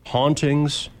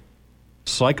 hauntings,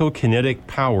 psychokinetic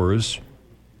powers,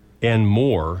 and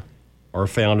more are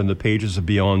found in the pages of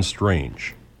Beyond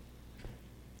Strange.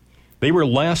 They were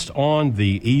last on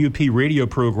the EUP radio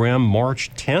program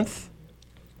March 10th,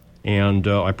 and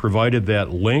I provided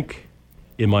that link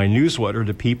in my newsletter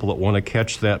to people that want to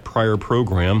catch that prior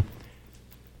program.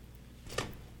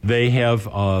 They have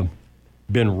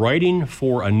been writing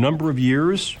for a number of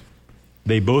years.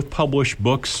 They both publish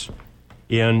books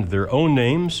in their own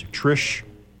names. Trish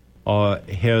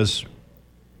has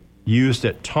used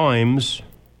at times,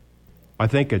 I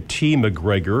think, a T.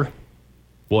 McGregor.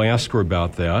 We'll ask her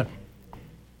about that.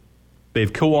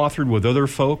 They've co-authored with other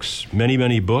folks many,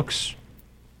 many books.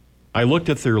 I looked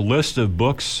at their list of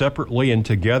books separately and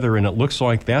together, and it looks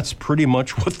like that's pretty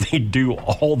much what they do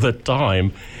all the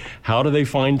time. How do they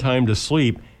find time to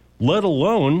sleep, let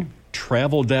alone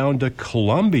travel down to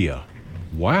Colombia?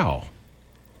 Wow.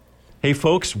 Hey,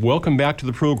 folks, welcome back to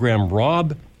the program,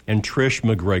 Rob and Trish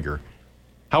McGregor.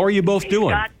 How are you both doing?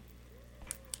 Scott,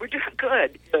 we're doing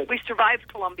good. We survived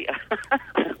Colombia.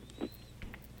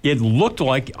 It looked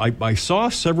like, I saw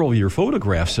several of your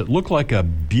photographs. It looked like a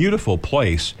beautiful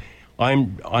place.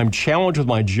 I'm challenged with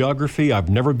my geography. I've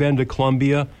never been to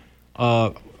Colombia.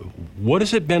 What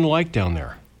has it been like down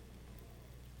there?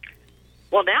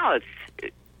 Well, now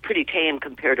it's pretty tame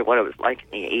compared to what it was like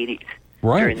in the 80s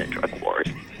during the drug wars.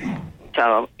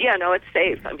 So, it's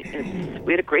safe. I mean,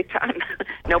 we had a great time.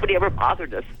 Nobody ever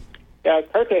bothered us. Yeah,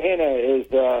 Cartagena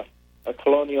is a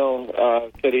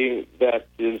colonial city that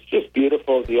is just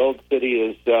beautiful. The old city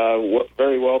is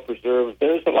very well preserved.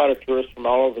 There's a lot of tourists from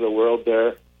all over the world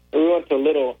there. We went to a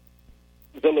little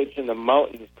village in the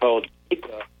mountains called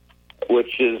Ica,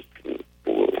 which is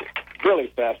really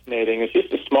fascinating. It's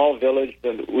just a small village,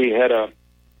 and we had a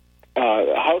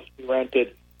house we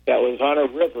rented that was on a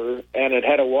river, and it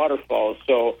had a waterfall.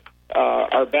 So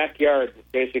our backyard,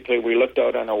 basically, we looked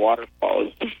out on a waterfall.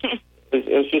 It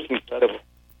was just incredible.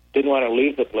 Didn't want to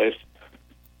leave the place.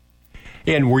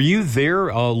 And were you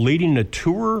there leading a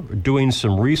tour, doing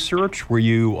some research? Were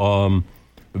you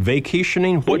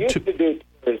vacationing? We used to do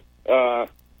tours.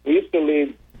 We used to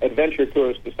lead adventure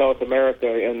tours to South America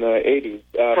in the 80s.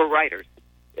 For writers.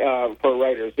 For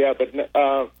writers, yeah. But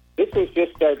this was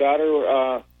just our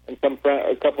daughter and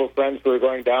a couple of friends who were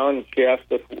going down. She asked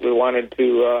if we wanted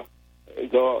to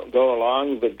go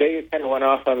along. But they kind of went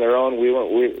off on their own.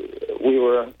 We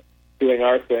were doing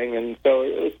our thing, and so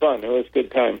it was fun. It was a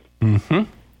good time. Mm-hmm.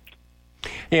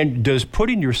 And does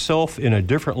putting yourself in a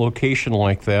different location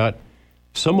like that,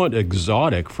 somewhat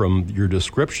exotic from your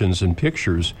descriptions and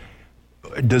pictures,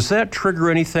 does that trigger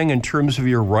anything in terms of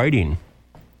your writing?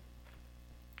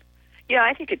 Yeah,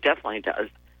 I think it definitely does.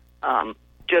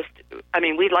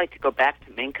 We'd like to go back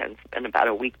to Minca and spend about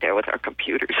a week there with our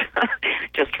computers,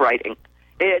 just writing.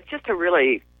 It's just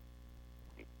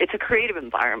it's a creative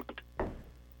environment.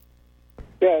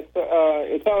 Yeah,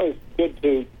 it's always good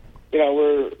to,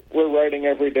 we're writing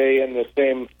every day in the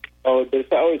same Oh,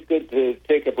 it's always good to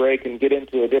take a break and get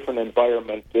into a different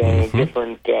environment, a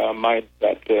different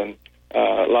mindset, and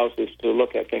allows us to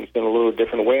look at things in a little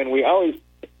different way. And we always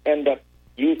end up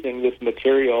using this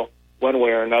material one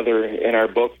way or another in our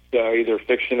books, either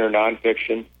fiction or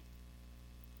nonfiction.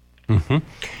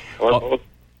 Or both.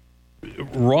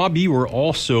 Rob, you were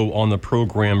also on the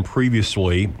program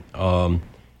previously, you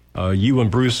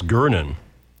and Bruce Gernon,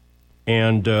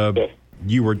 and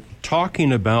you were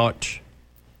talking about,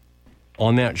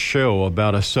 on that show,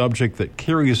 about a subject that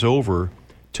carries over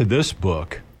to this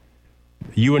book.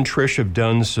 You and Trish have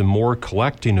done some more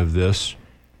collecting of this.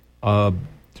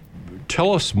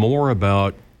 Tell us more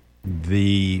about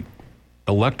the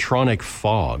electronic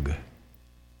fog.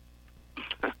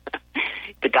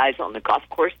 The guys on the golf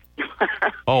course.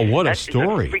 Oh, what a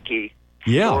story. A freaky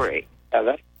Yeah. story. Yeah,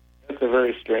 that's a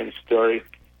very strange story.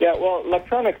 Yeah, well,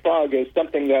 electronic fog is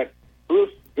something that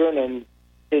Bruce Gernon,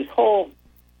 his whole,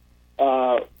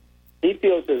 he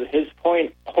feels that his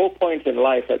whole point in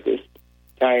life at this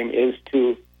time is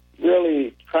to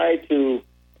really try to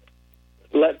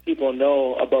let people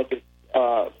know about this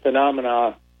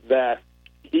phenomena that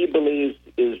he believes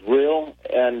is real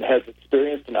and has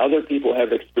experienced, and other people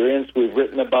have experienced. We've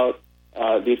written about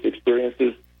these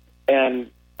experiences, and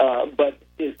but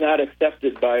is not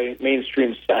accepted by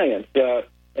mainstream science.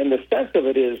 And the sense of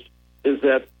it is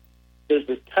that there's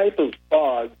this type of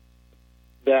fog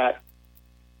that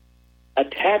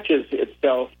attaches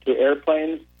itself to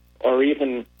airplanes or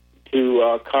even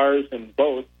to cars and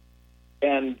boats,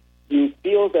 and you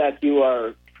feel that you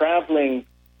are traveling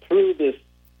through this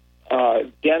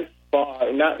dense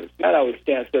fog, not always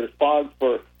dense, but it's fog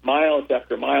for miles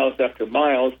after miles after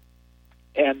miles.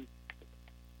 And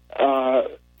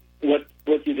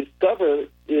what you discover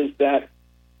is that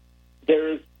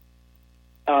there's,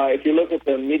 if you look at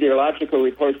the meteorological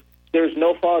reports, there's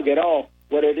no fog at all.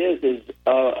 What it is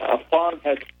a fog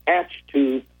has attached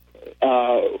to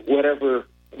whatever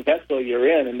vessel you're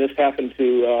in, and this happened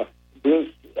to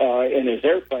Bruce in his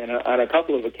airplane on a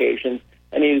couple of occasions.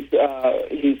 And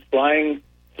he's flying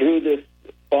through this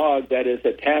fog that is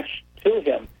attached to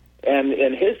him. And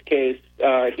in his case,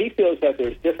 he feels that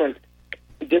there's different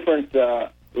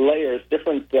layers,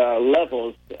 different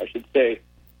levels, I should say,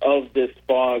 of this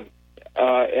fog.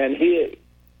 And he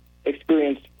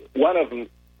experienced one of them.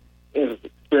 His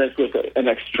experience was an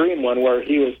extreme one where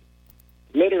he was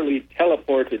literally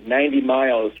teleported 90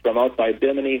 miles from outside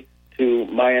Bimini to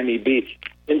Miami Beach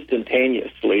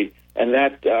instantaneously. And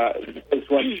that was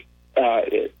when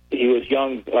he was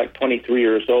young, like 23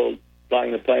 years old,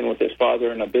 flying the plane with his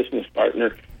father and a business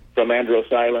partner from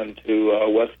Andros Island to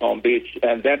West Palm Beach.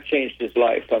 And that changed his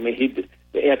life. I mean,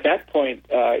 at that point,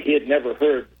 he had never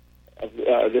heard of,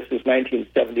 this was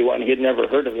 1971, he had never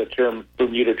heard of the term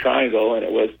Bermuda Triangle, and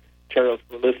it was Charles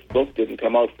Berlith's book didn't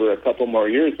come out for a couple more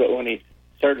years, but when he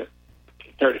started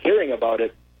hearing about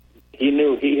it, he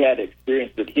knew he had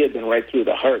experienced it. He had been right through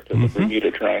the heart of the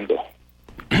Bermuda Triangle.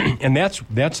 And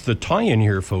that's the tie-in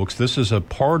here, folks. This is a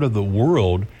part of the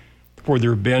world where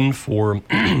there have been for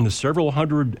several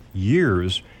hundred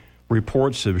years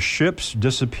reports of ships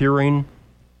disappearing,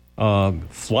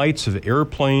 flights of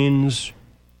airplanes.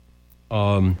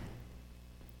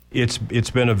 It's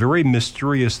been a very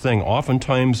mysterious thing.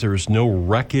 Oftentimes there's no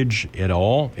wreckage at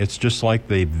all. It's just like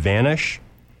they vanish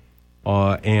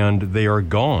and they are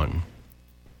gone.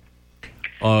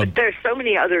 But there's so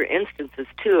many other instances,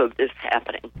 too, of this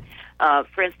happening.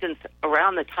 For instance,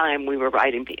 around the time we were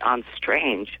writing Beyond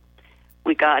Strange,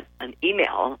 we got an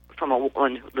email from a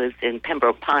woman who lives in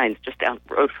Pembroke Pines, just down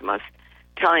the road from us,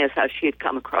 telling us how she had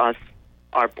come across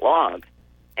our blog.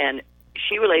 And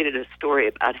she related a story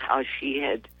about how she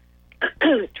had,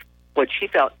 what she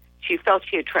felt she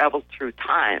had traveled through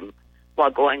time while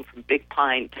going from Big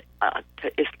Pine to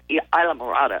Isla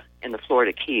Morada in the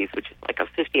Florida Keys, which is like a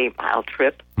 58-mile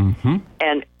trip. Mm-hmm.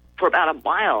 And for about a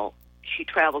mile, she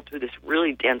traveled through this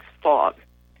really dense fog.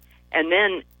 And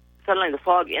then suddenly the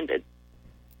fog ended.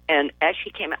 And as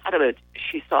she came out of it,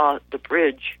 she saw the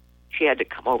bridge she had to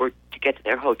come over to get to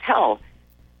their hotel,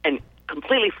 and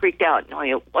completely freaked out, knowing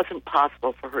it wasn't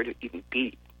possible for her to even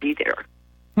be there.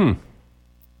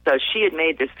 So she had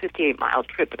made this 58-mile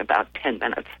trip in about 10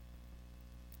 minutes.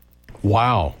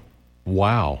 Wow.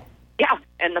 Yeah,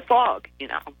 and the fog, you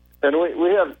know. And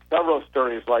we have several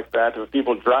stories like that of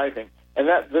people driving. And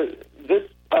this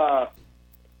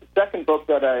second book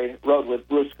that I wrote with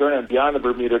Bruce Gernon, Beyond the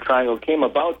Bermuda Triangle, came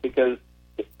about because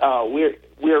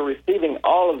we are receiving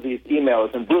all of these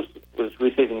emails, and Bruce was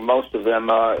receiving most of them.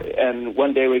 And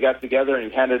one day we got together,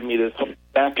 and he handed me this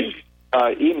stack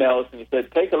of emails, and he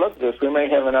said, "Take a look at this. We may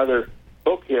have another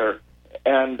book here."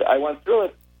 And I went through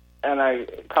it, and I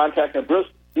contacted Bruce.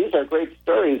 These are great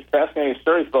stories, fascinating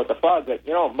stories about the fog, but,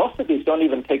 most of these don't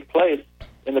even take place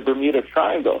in the Bermuda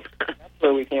Triangle. That's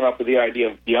where we came up with the idea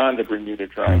of beyond the Bermuda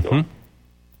Triangle. Mm-hmm.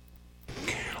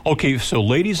 Okay, so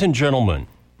ladies and gentlemen,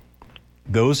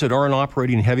 those that aren't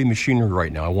operating heavy machinery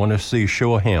right now, I want to see a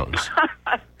show of hands.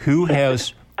 Who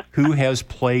has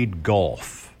played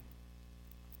golf?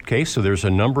 Okay, so there's a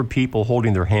number of people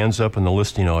holding their hands up in the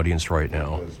listening audience right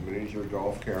now. Does miniature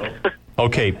golf count?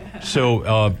 Okay,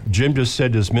 so Jim just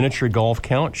said, does miniature golf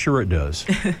count? Sure it does.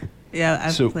 Yeah,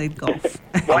 I've played golf.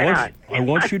 I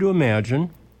want you to imagine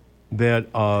that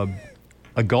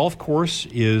a golf course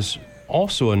is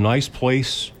also a nice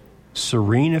place,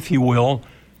 serene, if you will,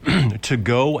 to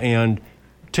go and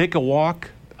take a walk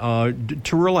to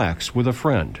relax with a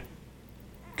friend.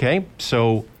 Okay?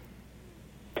 So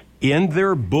in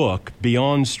their book,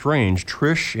 Beyond Strange,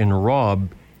 Trish and Rob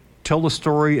tell the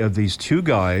story of these two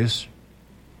guys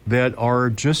that are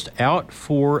just out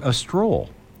for a stroll.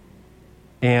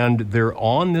 And they're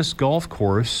on this golf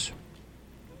course,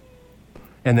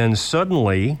 and then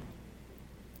suddenly,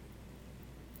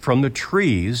 from the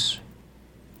trees,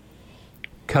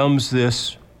 comes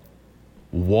this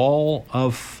wall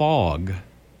of fog.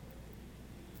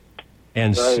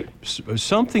 And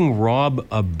something, Rob,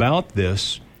 about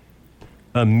this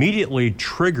immediately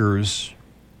triggers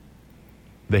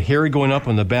the hair going up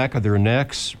on the back of their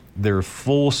necks, their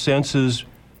full senses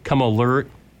come alert.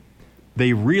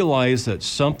 They realize that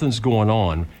something's going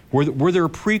on. Were there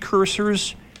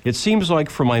precursors? It seems like,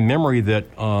 from my memory, that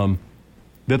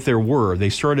there were. They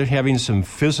started having some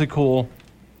physical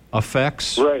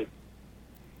effects. Right.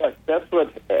 Yes, that's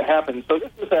what happened. So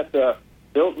this is at the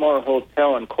Biltmore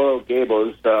Hotel in Coral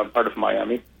Gables, part of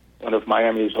Miami, one of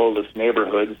Miami's oldest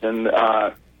neighborhoods. And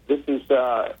this is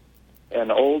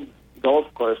an old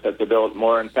golf course at the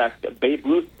Biltmore. In fact, Babe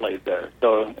Ruth played there,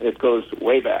 so it goes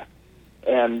way back.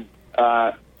 And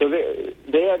so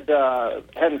they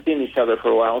hadn't seen each other for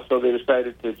a while, so they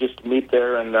decided to just meet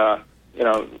there and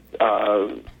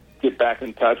get back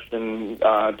in touch and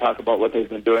talk about what they've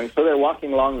been doing. So they're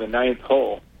walking along the ninth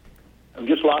hole. I'm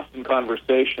just lost in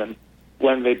conversation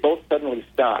when they both suddenly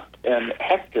stopped. And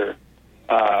Hector,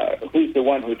 who's the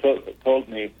one who told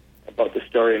me about the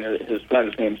story, and his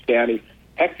friend's name's Danny,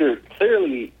 Hector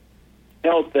clearly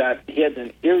felt that he had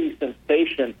an eerie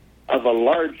sensation of a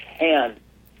large hand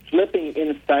slipping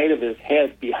inside of his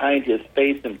head behind his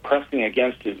face and pressing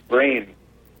against his brain.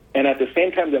 And at the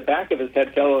same time, the back of his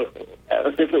head felt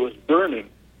as if it was burning.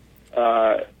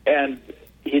 And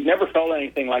he'd never felt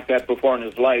anything like that before in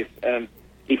his life. And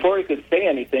before he could say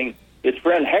anything, his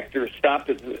friend Hector stopped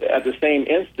at the same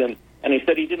instant, and he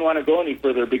said he didn't want to go any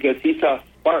further because he saw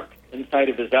sparks inside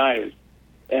of his eyes.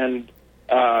 And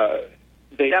that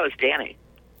was Danny.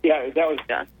 Yeah, that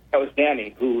was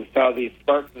Danny, who saw these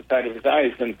sparks inside of his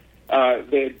eyes. And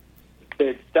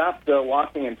they stopped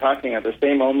walking and talking at the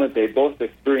same moment. They both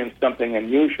experienced something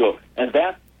unusual. And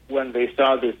that's when they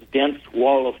saw this dense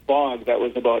wall of fog that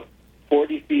was about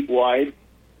 40 feet wide,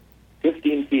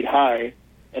 15 feet high,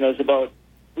 and it was about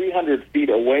 300 feet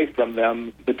away from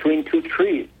them between two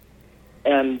trees.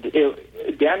 And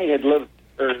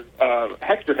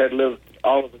Hector had lived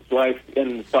all of his life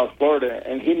in South Florida,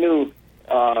 and he knew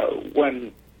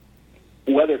when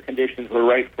weather conditions were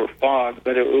right for fog,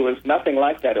 but it was nothing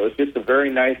like that. It was just a very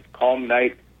nice, calm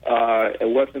night. It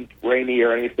wasn't rainy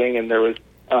or anything, and it was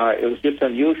just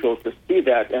unusual to see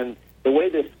that. And the way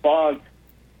this fog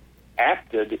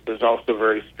acted was also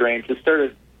very strange. It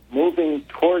started moving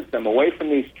towards them, away from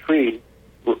these trees,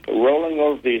 rolling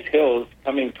over these hills,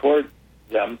 coming towards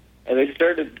them, and they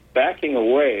started backing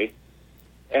away.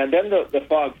 And then the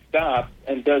fog stops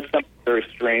and does something very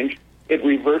strange. It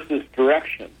reverses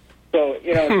direction. So,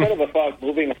 instead of a fog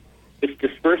moving, it's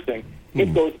dispersing,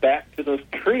 it goes back to those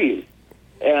trees.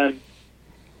 And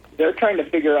they're trying to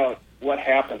figure out what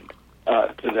happened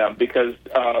to them because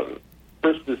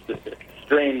first this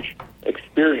strange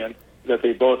experience that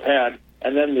they both had,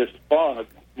 and then this fog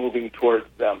moving towards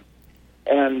them.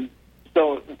 And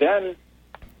so then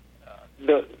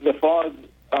the fog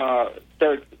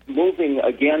starts moving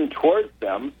again towards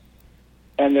them,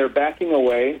 and they're backing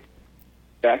away,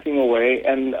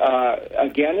 and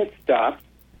again it stops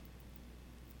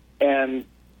and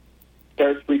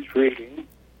starts retreating,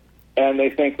 and they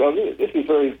think, well, this is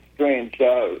very strange,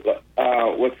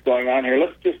 what's going on here.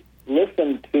 Let's just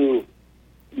listen to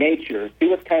nature, see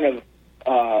what kind of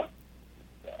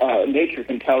nature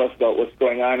can tell us about what's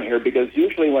going on here, because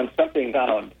usually when something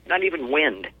sounds... Not even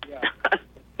wind. Yeah.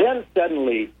 Then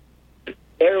suddenly,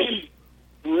 there was a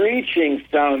screeching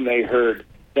sound they heard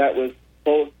that was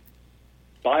both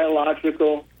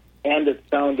biological and it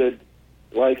sounded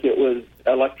like it was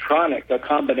electronic, a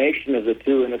combination of the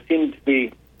two, and it seemed to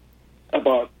be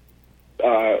about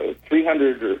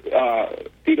 300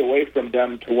 feet away from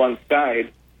them to one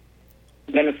side.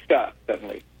 Then it stopped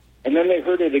suddenly. And then they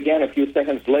heard it again a few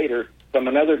seconds later from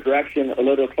another direction a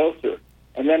little closer.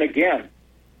 And then again,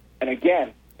 and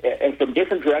again, and from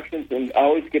different directions and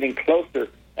always getting closer.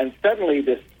 And suddenly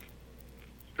this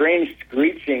strange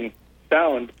screeching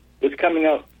sound was coming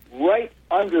out right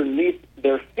underneath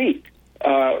their feet,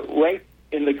 right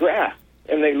in the grass.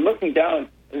 And they looking down,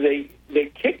 they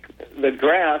kick the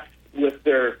grass with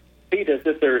their feet as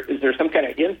if is there some kind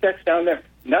of insects down there?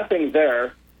 Nothing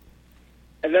there.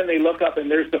 And then they look up, and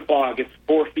there's the fog. It's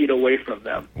 4 feet away from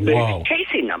them. Wow.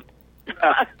 Chasing them. He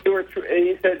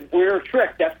said, "We were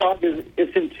tricked. That fog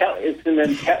it's intelligent."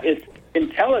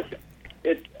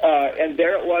 And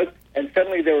there it was, and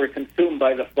suddenly they were consumed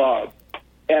by the fog,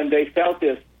 and they felt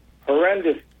this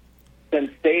horrendous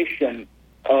sensation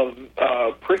of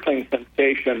prickling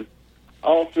sensation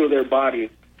all through their bodies,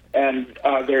 and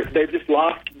they're just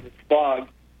lost in this fog,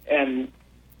 and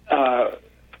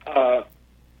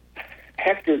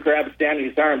Hector grabs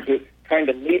Danny's arms, trying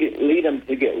to lead him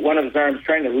to get one of his arms,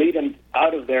 trying to lead him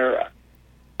out of there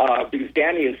because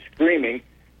Danny is screaming.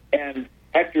 And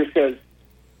Hector says,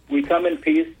 "We come in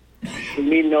peace, we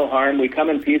mean no harm. We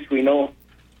come in peace, we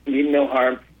mean no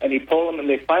harm." And he pulled them, and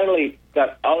they finally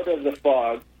got out of the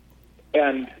fog.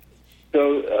 And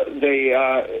so they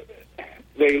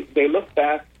look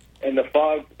back, and the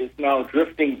fog is now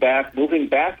drifting back, moving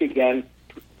back again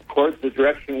towards the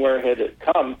direction where it had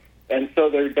come. And so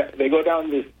they go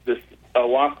down this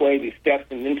walkway, these steps,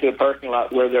 and into the parking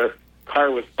lot where their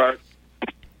car was parked.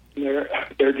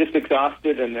 They're just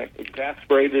exhausted and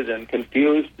exasperated and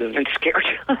confused and scared.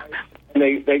 And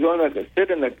they go and they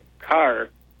sit in the car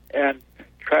and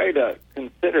try to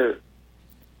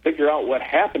figure out what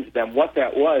happened to them, what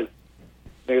that was.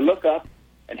 They look up,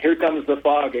 and here comes the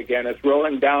fog again. It's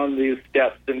rolling down these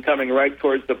steps and coming right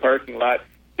towards the parking lot.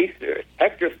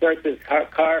 Hector starts his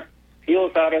car,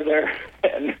 peels out of there,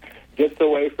 and gets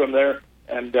away from there,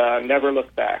 and never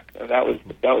looked back. And that was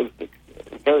a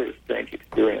very strange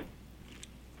experience.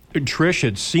 Trish,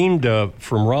 it seemed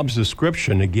from Rob's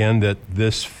description again that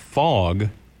this fog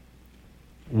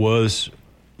was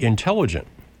intelligent.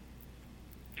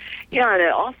 Yeah, and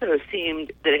it also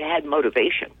seemed that it had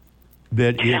motivation.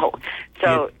 That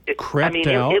it crept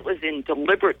out. It was in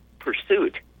deliberate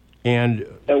pursuit. And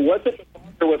was it a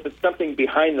fog, or was it something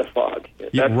behind the fog?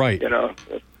 Right.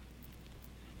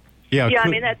 Yeah, I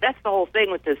mean, that's the whole thing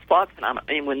with this fog phenomenon.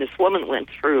 I mean, when this woman went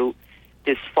through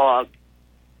this fog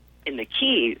in the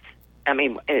Keys, I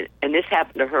mean, and this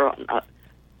happened to her on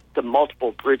the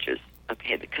multiple bridges,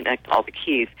 okay, that connect all the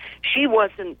Keys, she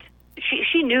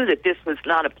knew that this was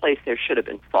not a place there should have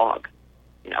been fog.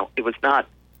 It was not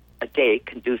a day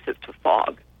conducive to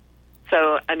fog.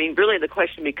 So, I mean, really the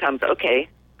question becomes, okay,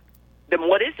 then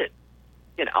what is it?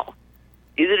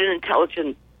 Is it an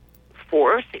intelligent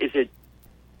force? Is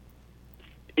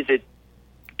it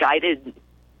guided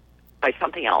by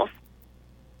something else?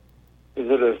 Is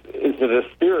it a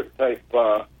spirit type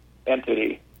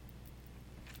entity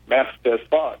masked as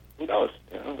fog? Who knows?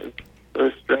 It's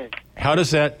very strange. How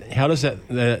does that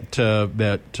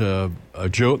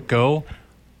joke go?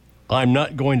 I'm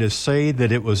not going to say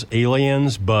that it was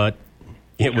aliens, but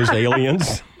it was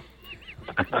aliens.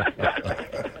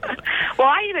 Well,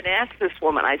 I even asked this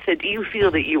woman, I said, "Do you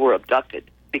feel that you were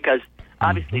abducted?" Because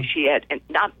obviously she had, and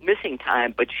not missing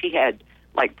time, but she had,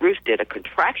 like Bruce did, a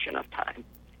contraction of time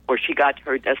where she got to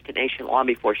her destination long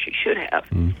before she should have.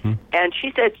 Mm-hmm. And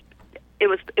she said it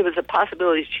was a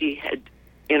possibility she had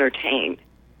entertained,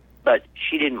 but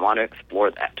she didn't want to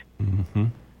explore that. Mm-hmm.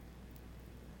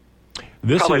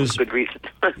 This Probably is for good reason.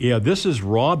 Yeah, this is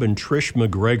Rob and Trish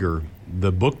McGregor.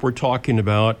 The book we're talking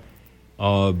about.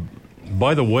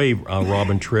 By the way, Rob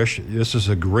and Trish, this is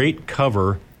a great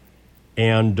cover,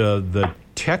 and the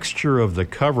texture of the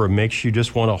cover makes you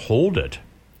just want to hold it.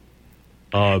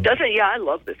 Doesn't it? Yeah, I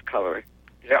love this cover.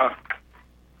 Yeah.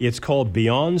 It's called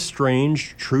Beyond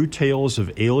Strange, True Tales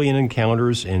of Alien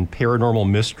Encounters and Paranormal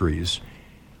Mysteries.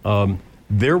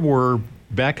 There were,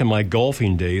 back in my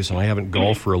golfing days, and I haven't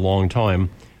golfed for a long time,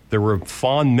 there were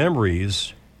fond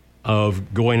memories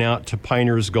of going out to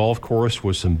Pioneers Golf Course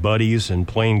with some buddies and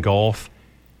playing golf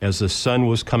as the sun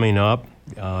was coming up.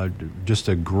 Just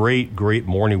a great, great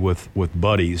morning with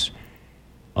buddies.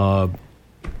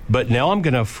 But now I'm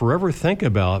going to forever think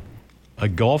about a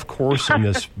golf course in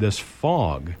this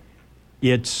fog.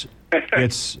 It's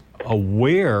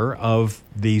aware of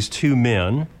these 2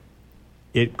 men.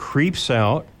 It creeps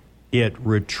out. It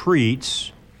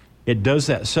retreats. It does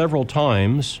that several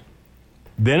times.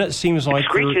 Then it seems like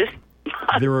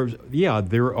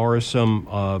there are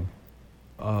some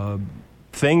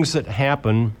things that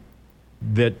happen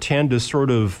that tend to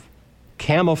sort of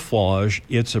camouflage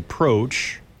its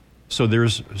approach. So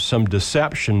there's some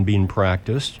deception being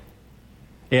practiced.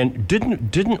 And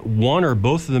didn't one or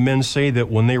both of the men say that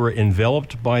when they were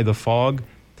enveloped by the fog,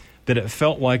 that it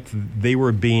felt like they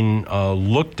were being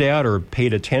looked at or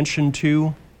paid attention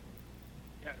to?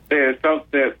 They felt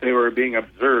that they were being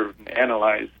observed and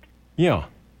analyzed. Yeah.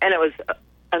 And it was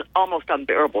an almost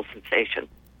unbearable sensation.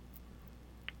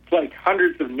 It's like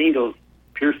hundreds of needles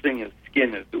piercing his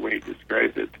skin is the way he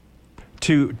describes it.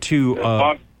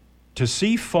 To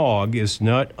see fog is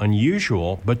not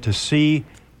unusual, but to see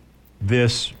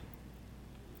this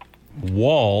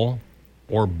wall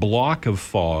or block of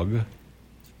fog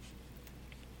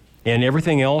and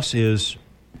everything else is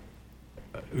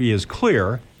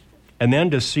clear, and then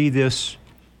to see this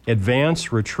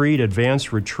advance, retreat, and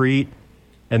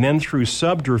then through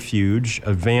subterfuge,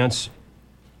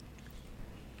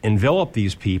 envelop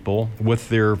these people with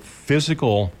their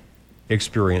physical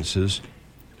experiences.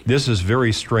 This is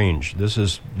very strange. This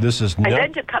is and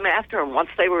then to come after them once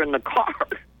they were in the car.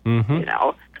 Mm-hmm. You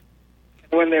know,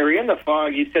 when they were in the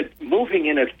fog, he said moving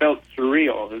in it felt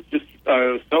surreal. It was just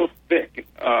so thick,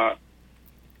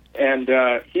 and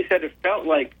he said it felt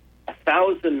like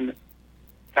thousands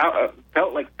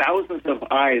of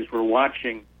eyes were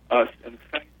watching us and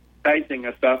sizing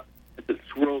us up as it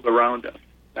swirled around us.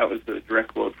 That was the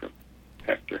direct quote from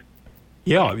Hector.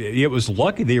 Yeah, it was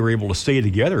lucky they were able to stay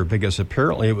together because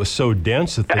apparently it was so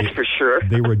dense that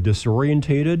they were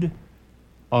disorientated.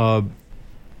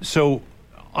 So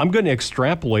I'm going to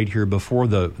extrapolate here before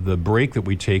the break that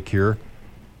we take here.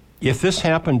 If this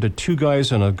happened to two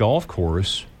guys on a golf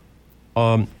course,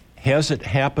 has it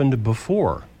happened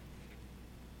before?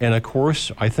 And of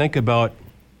course, I think about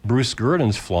Bruce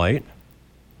Gurdon's flight,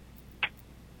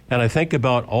 and I think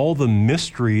about all the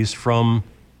mysteries from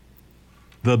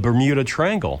the Bermuda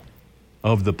Triangle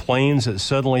of the planes that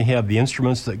suddenly have the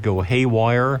instruments that go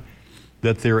haywire,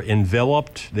 that they're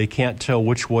enveloped, they can't tell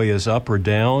which way is up or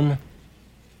down.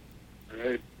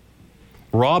 Right.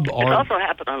 Rob, it also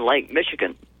happened on Lake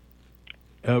Michigan.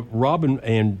 Rob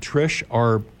and Trish,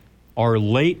 our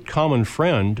late common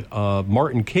friend,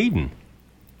 Martin Caden.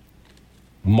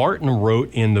 Martin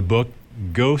wrote in the book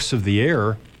Ghosts of the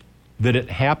Air that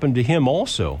it happened to him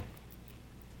also.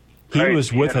 He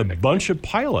was with a bunch of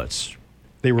pilots.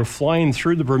 They were flying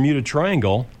through the Bermuda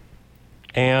Triangle,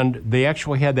 and they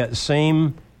actually had that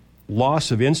same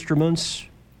loss of instruments,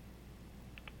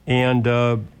 and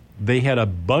they had a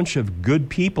bunch of good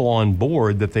people on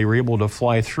board that they were able to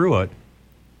fly through it,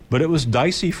 but it was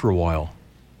dicey for a while.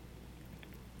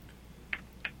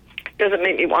 Doesn't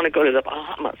make me want to go to the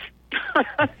Bahamas.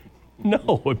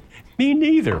 No, me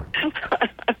neither.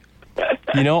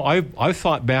 You know, I've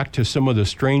thought back to some of the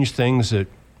strange things that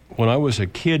when I was a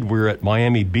kid, we were at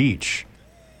Miami Beach,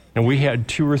 and we had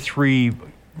 2 or 3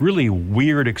 really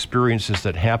weird experiences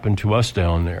that happened to us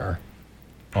down there.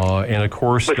 And of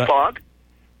course, with fog?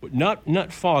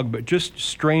 Not fog, but just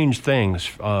strange things.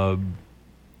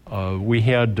 We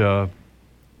had a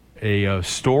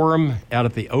storm out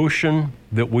at the ocean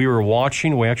that we were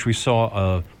watching. We actually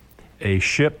saw a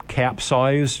ship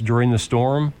capsize during the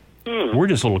storm. We're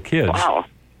just little kids. Wow.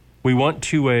 We went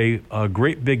to a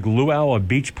great big luau, a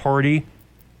beach party,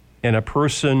 and a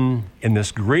person in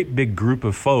this great big group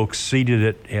of folks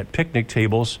seated at picnic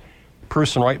tables,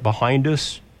 person right behind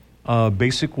us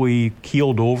basically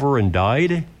keeled over and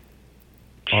died.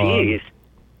 Jeez.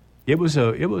 It was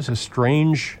a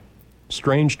strange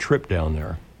trip down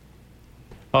there.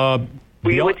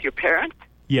 Were you with your parents?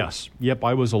 Yes. Yep.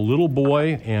 I was a little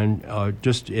boy, and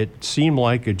it seemed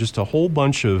like just a whole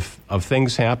bunch of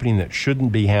things happening that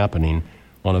shouldn't be happening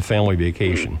on a family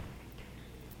vacation.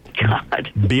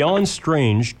 God. Beyond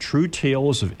Strange, True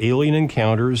Tales of Alien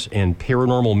Encounters and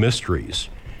Paranormal Mysteries.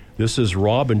 This is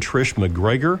Rob and Trish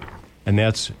McGregor, and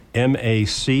that's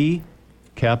MAC,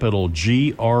 capital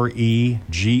GREGOR,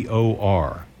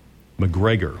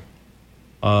 McGregor.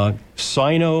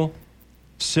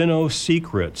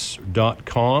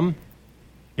 SyncroSecrets.com,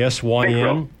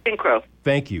 SYN. Synchro.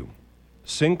 Thank you.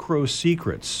 Synchro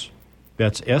Secrets.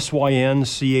 That's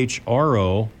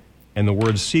SYNCHRO and the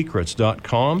word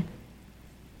secrets.com.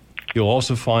 You'll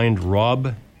also find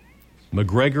Rob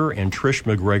McGregor and Trish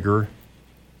McGregor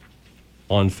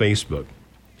on Facebook.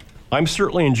 I'm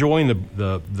certainly enjoying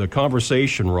the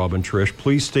conversation, Rob and Trish.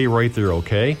 Please stay right there,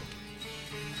 okay?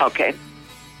 Okay.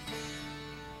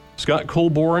 Scott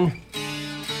Colborn,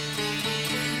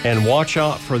 And watch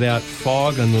out for that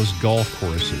fog on those golf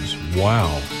courses.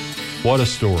 Wow, what a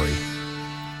story.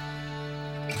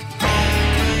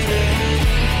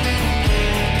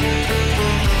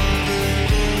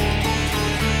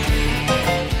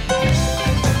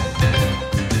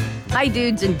 Hi,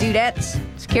 dudes and dudettes.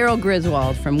 It's Carol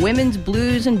Griswold from Women's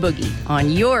Blues and Boogie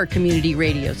on your community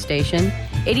radio station,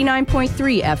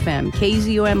 89.3 FM,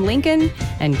 KZUM Lincoln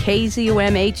and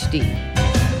KZUM HD.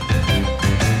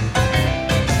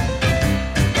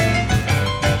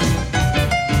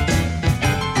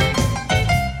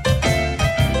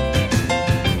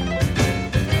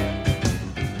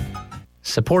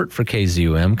 Support for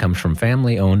KZUM comes from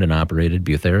family-owned and operated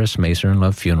Butheris Mason and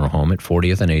Love Funeral Home at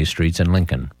 40th and A Streets in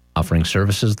Lincoln, offering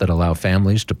services that allow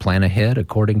families to plan ahead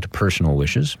according to personal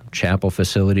wishes, chapel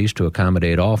facilities to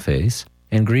accommodate all faiths,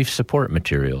 and grief support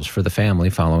materials for the family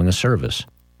following a service.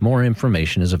 More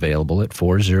information is available at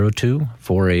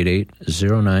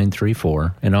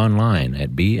 402-488-0934 and online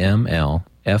at bmlfh.com.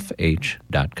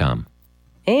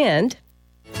 And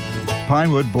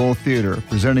Pinewood Bowl Theater,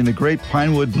 presenting the Great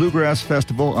Pinewood Bluegrass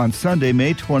Festival on Sunday,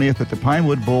 May 20th at the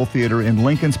Pinewood Bowl Theater in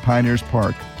Lincoln's Pioneers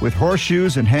Park. With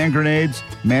horseshoes and hand grenades,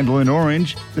 Mandolin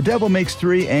Orange, The Devil Makes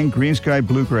Three, and Green Sky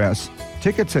Bluegrass.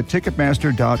 Tickets at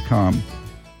Ticketmaster.com.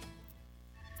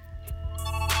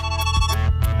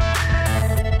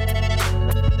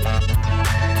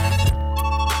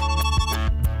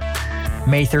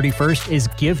 May 31st is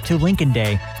Give to Lincoln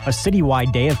Day, a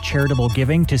citywide day of charitable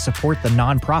giving to support the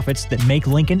nonprofits that make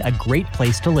Lincoln a great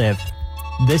place to live.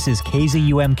 This is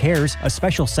KZUM Cares, a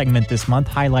special segment this month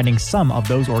highlighting some of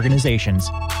those organizations.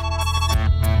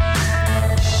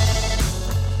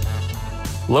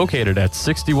 Located at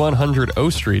 6100 O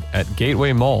Street at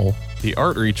Gateway Mall, the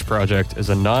Art Reach Project is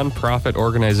a non-profit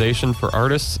organization for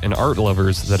artists and art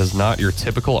lovers that is not your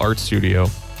typical art studio.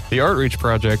 The Art Reach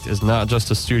Project is not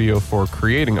just a studio for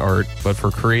creating art, but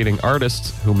for creating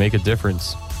artists who make a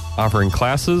difference. Offering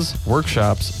classes,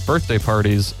 workshops, birthday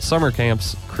parties, summer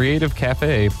camps, creative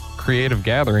cafe, creative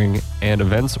gathering, and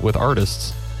events with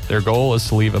artists. Their goal is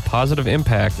to leave a positive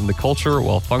impact in the culture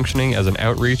while functioning as an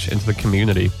outreach into the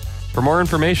community. For more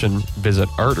information, visit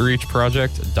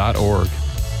artreachproject.org.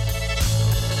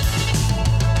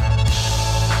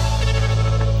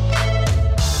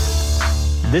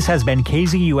 This has been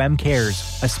KZUM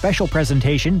Cares, a special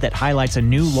presentation that highlights a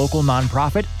new local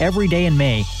nonprofit every day in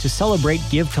May to celebrate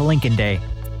Give to Lincoln Day,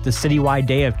 the citywide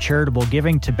day of charitable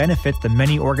giving to benefit the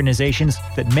many organizations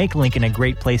that make Lincoln a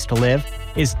great place to live,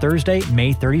 is Thursday,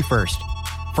 May 31st.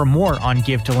 For more on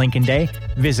Give to Lincoln Day,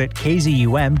 visit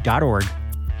kzum.org.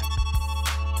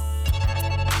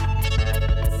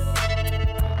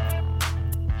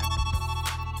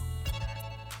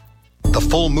 The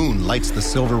full moon lights the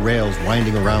silver rails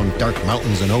winding around dark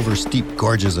mountains and over steep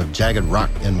gorges of jagged rock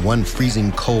and one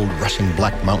freezing cold rushing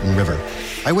black mountain river.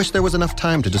 I wish there was enough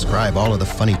time to describe all of the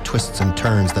funny twists and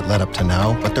turns that led up to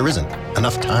now, but there isn't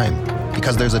enough time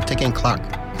because there's a ticking clock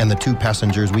and the two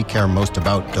passengers we care most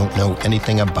about don't know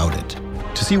anything about it.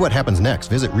 To see what happens next,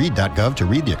 visit read.gov to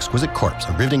read The Exquisite Corpse,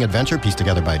 a riveting adventure pieced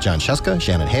together by John Sheska,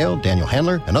 Shannon Hale, Daniel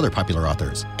Handler, and other popular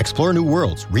authors. Explore new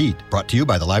worlds. Read. Brought to you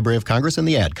by the Library of Congress and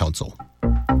the Ad Council.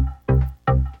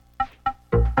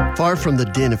 Far from the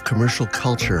din of commercial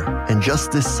culture, and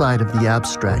just this side of the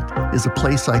abstract, is a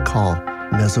place I call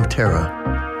Mesoterra.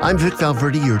 I'm Vic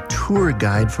Valverde, your tour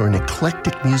guide for an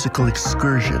eclectic musical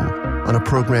excursion on a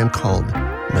program called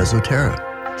Mesoterra.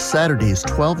 Saturdays,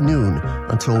 12 noon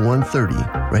until 1:30,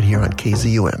 right here on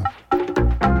KZUM.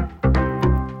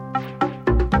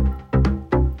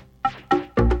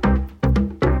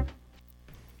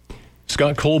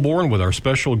 Scott Colborn with our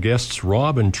special guests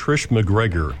Rob and Trish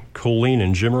McGregor. Colleen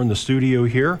and Jim are in the studio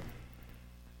here.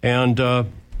 And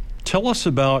tell us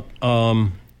about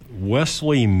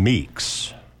Wesley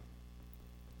Meeks.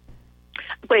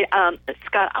 Wait,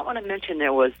 Scott, I want to mention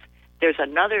there's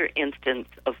another instance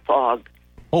of fog.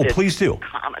 Oh, please do.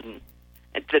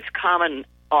 That's common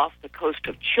off the coast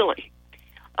of Chile.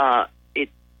 This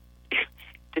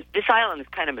island is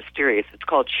kind of mysterious. It's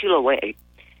called Chiloé.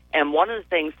 And one of the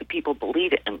things that people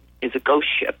believe in is a ghost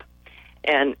ship.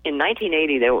 And in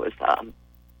 1980, there was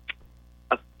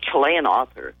a Chilean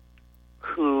author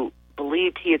who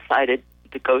believed he had sighted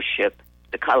the ghost ship,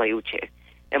 the Caleuche,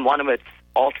 in one of its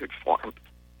altered forms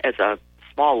as a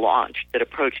small launch that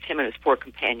approached him and his four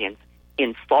companions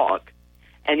in fog.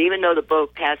 And even though the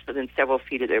boat passed within several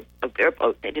feet of their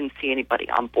boat, they didn't see anybody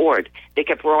on board. They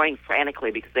kept rowing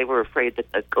frantically because they were afraid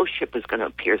that the ghost ship was going to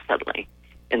appear suddenly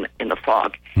in the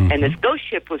fog. Mm-hmm. And this ghost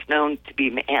ship was known to be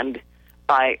manned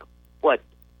by what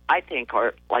I think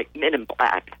are like men in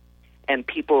black, and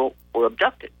people were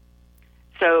abducted.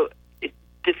 So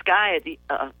this guy, the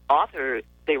author,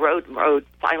 they rode.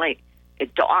 Finally,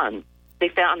 at dawn, they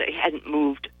found they hadn't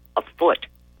moved a foot.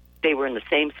 They were in the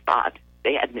same spot.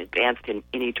 They hadn't advanced in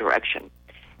any direction.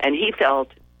 And he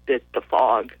felt that the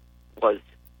fog was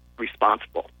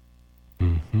responsible.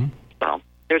 Mm-hmm. So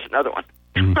there's another one.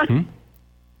 Mm-hmm.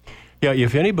 Yeah,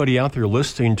 if anybody out there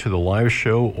listening to the live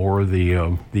show or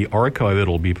the archive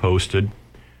that'll be posted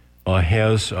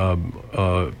has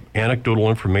anecdotal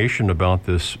information about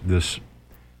this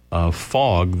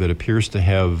fog that appears to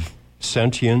have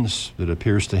sentience, that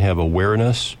appears to have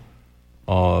awareness,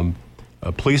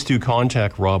 please do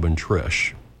contact Rob and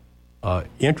Trish.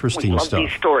 Interesting we love stuff.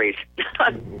 These stories.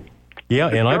 Yeah,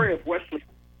 the and story of Wesley.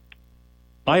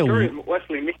 The story of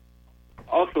Wesley Meek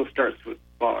also starts with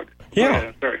fog.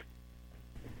 Yeah. Sorry.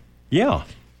 Yeah.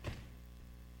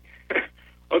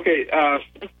 Okay.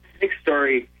 Nick's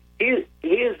story. He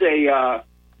is a.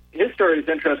 His story is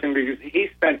interesting because he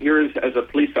spent years as a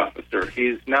police officer.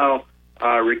 He's now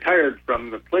retired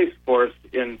from the police force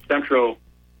in Central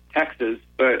Texas,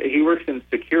 but he works in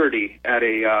security at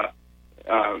a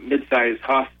mid-sized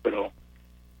hospital,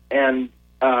 and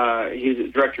he's a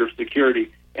director of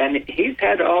security. And he's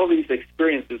had all these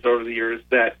experiences over the years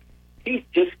that he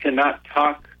just cannot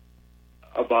talk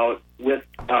about with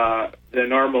the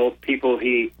normal people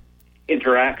he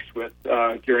interacts with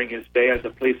during his day as a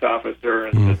police officer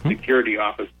and a security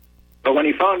officer. But when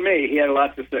he found me, he had a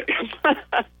lot to say.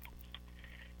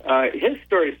 His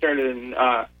story started in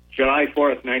July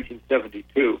 4th,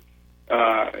 1972,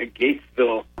 in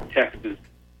Gatesville, Texas.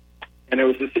 And it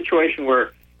was a situation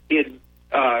where he had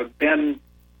been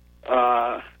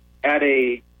at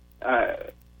a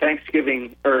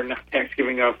Thanksgiving, or not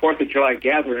Thanksgiving, 4th of July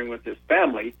gathering with his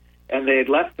family, and they had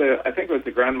left I think it was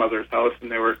the grandmother's house,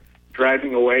 and they were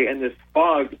driving away, and this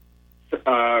fog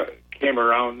came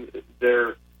around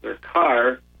their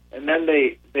car, and then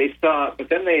they saw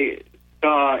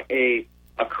a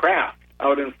craft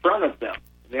out in front of them.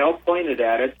 They all pointed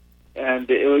at it, and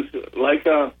it was like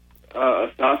a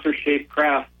saucer-shaped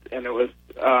craft, and it was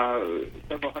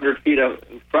several hundred feet out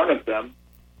in front of them,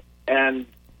 and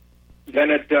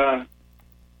then it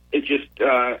just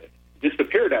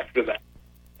disappeared after that.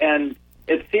 And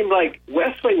it seemed like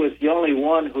Wesley was the only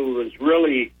one who was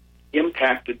really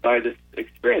impacted by this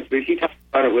experience, because he talked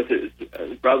about it with his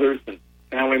brothers and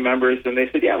family members, and they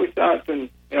said, "Yeah, we saw it," and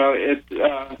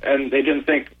and they didn't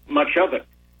think much of it.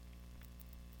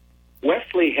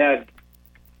 Wesley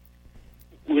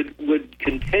would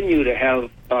continue to have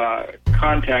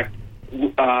contact.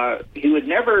 He would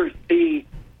never see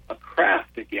a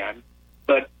craft again,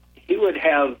 but he would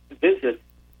have visits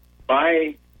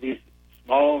by these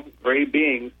small gray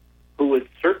beings who would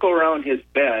circle around his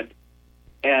bed,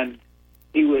 and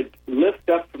he would lift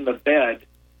up from the bed,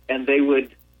 and they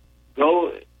would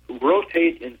go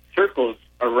rotate in circles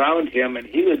around him, and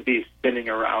he would be spinning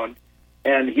around,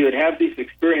 and he would have these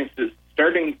experiences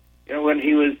starting when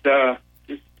he was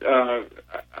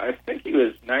I think he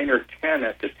was 9 or 10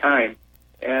 at the time,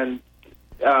 and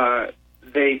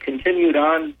they continued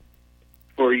on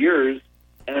for years.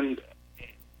 And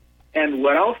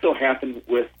what also happened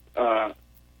with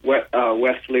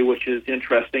Wesley, which is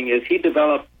interesting, is he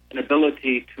developed an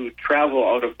ability to travel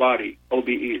out of body,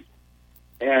 OBEs.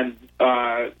 And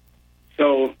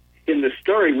so in the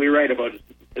story we write about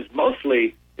is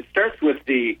mostly, it starts with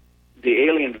the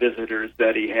alien visitors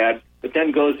that he had, but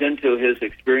then goes into his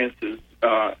experiences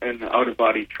and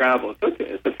out-of-body travel. So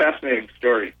it's a fascinating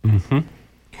story. Mm-hmm.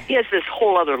 He has this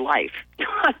whole other life.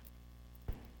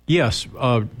 Yes.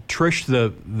 Trish,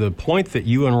 the point that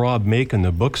you and Rob make in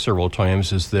the book several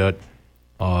times is that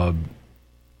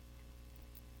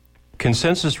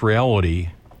consensus reality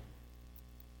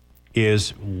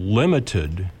is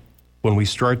limited when we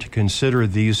start to consider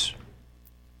these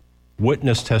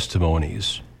witness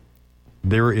testimonies.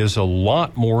 There is a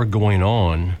lot more going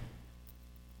on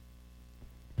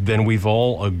than we've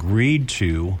all agreed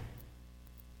to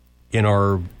in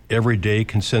our everyday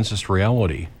consensus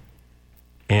reality.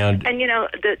 And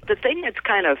the thing that's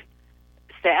kind of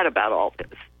sad about all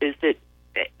this is that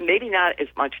maybe not as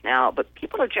much now, but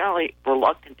people are generally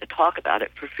reluctant to talk about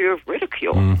it for fear of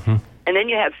ridicule. Mm-hmm. And then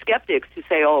you have skeptics who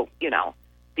say,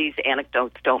 these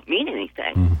anecdotes don't mean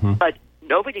anything. Mm-hmm. But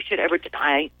nobody should ever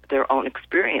deny their own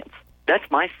experience. That's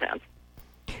my sense.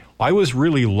 I was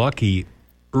really lucky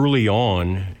early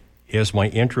on as my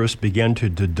interest began to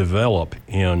develop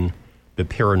in the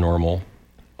paranormal.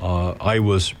 I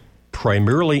was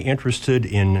primarily interested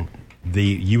in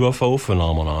the UFO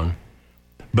phenomenon,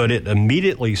 but it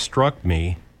immediately struck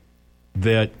me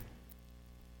that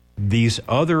these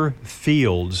other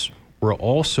fields were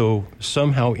also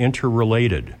somehow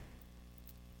interrelated.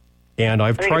 And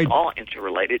I've I think tried. it's all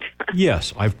interrelated.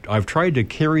 Yes, I've tried to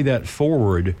carry that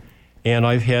forward, and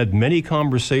I've had many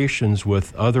conversations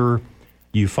with other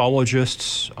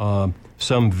ufologists,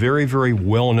 some very, very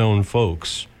well-known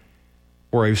folks,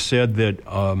 where I've said that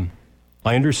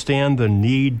I understand the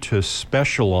need to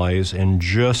specialize and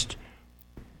just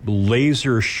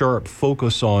laser-sharp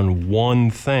focus on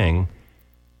one thing,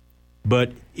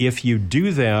 but if you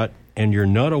do that and you're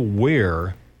not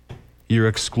aware, you're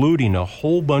excluding a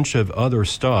whole bunch of other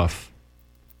stuff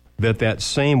that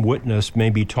same witness may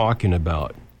be talking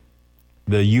about.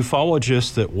 The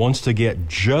ufologist that wants to get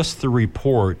just the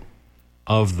report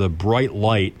of the bright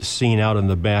light seen out in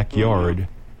the backyard,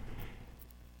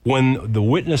 when the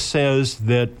witness says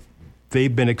that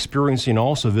they've been experiencing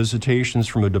also visitations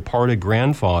from a departed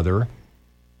grandfather,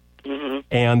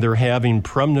 and they're having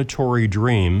premonitory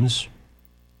dreams,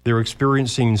 they're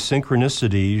experiencing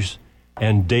synchronicities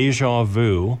and deja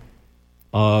vu.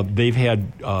 They've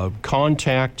had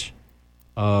contact,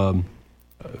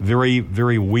 very,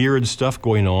 very weird stuff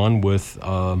going on with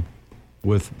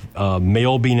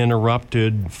mail being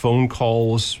interrupted, phone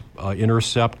calls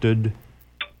intercepted.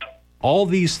 All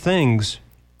these things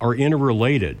are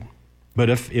interrelated. But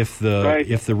if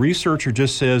the researcher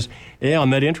just says, "Yeah, I'm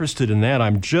not interested in that.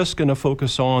 I'm just going to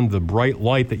focus on the bright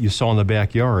light that you saw in the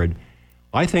backyard,"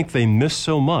 I think they miss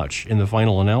so much in the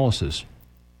final analysis.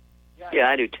 Yeah,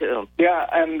 I do too. Yeah,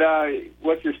 and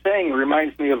what you're saying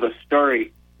reminds me of a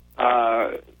story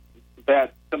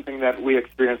that something that we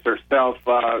experienced ourselves.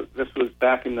 This was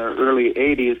back in the early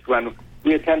 80s when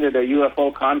we attended a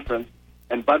UFO conference,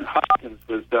 and Bud Hopkins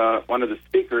was one of the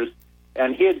speakers,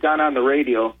 and he had gone on the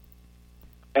radio,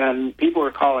 and people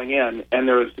were calling in, and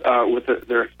there was with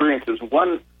their experiences.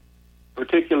 One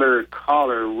particular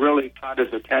caller really caught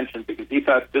his attention because he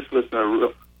thought this was a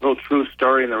real true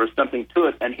story and there was something to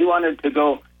it, and he wanted to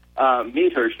go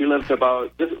meet her. She lived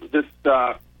about this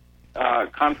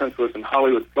conference was in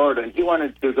Hollywood, Florida, and he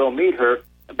wanted to go meet her,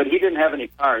 but he didn't have any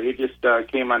car. He just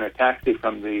came on a taxi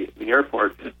from the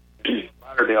airport in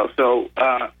Lauderdale. So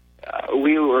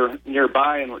we were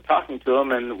nearby and were talking to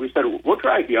him, and we said, "We'll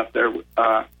drive you up there."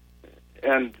 Bud,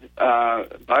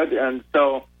 and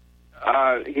so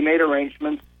he made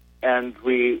arrangements, and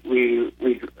we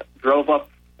drove up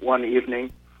one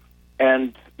evening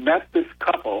and met this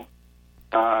couple,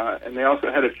 and they also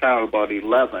had a child about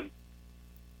 11.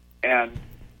 And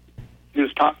she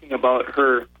was talking about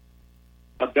her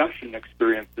abduction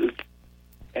experiences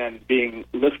and being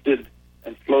lifted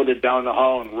and floated down the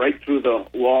hall and right through the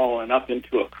wall and up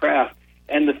into a craft.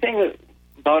 And the thing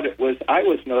about it was I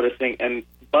was noticing, and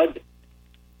Bud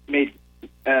made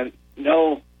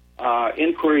no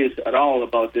inquiries at all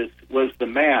about this, was the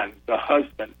man, the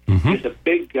husband. He's a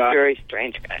big guy. Very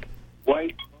strange guy.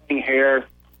 White flowing hair,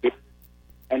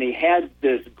 and he had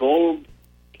this gold...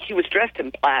 He was dressed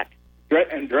in black.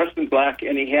 Dressed in black,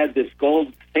 and he had this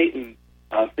gold Satan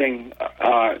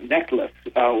necklace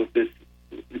with this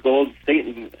gold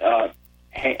Satan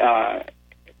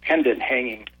pendant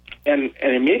hanging. And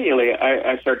immediately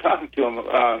I started talking to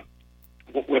him,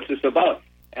 what's this about?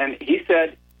 And he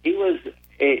said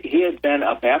he had been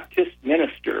a Baptist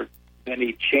minister, then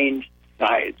he changed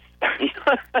sides.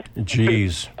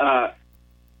 Jeez.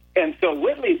 And so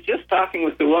Whitley's just talking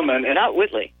with the woman. And not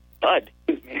Whitley, Bud.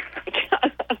 Excuse me.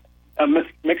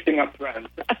 Mixing up friends.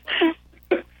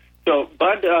 So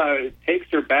Bud takes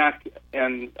her back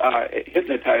and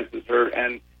hypnotizes her,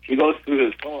 and she goes through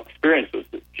this whole experience. It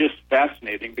was just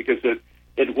fascinating because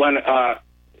it went.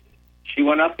 She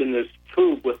went up in this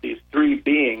tube with these three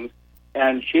beings,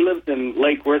 and she lived in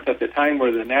Lake Worth at the time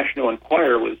where the National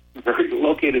Enquirer was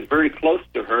located very close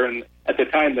to her. And at the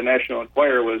time, the National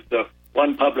Enquirer was the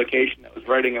one publication that was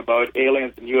writing about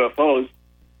aliens and UFOs.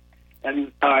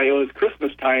 And it was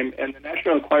Christmas time, and the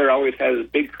National Enquirer always had a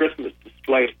big Christmas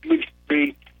display, a huge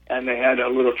tree, and they had a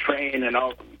little train, and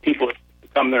all people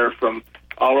come there from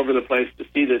all over the place to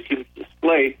see this huge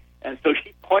display. And so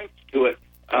she points to it,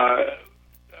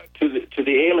 to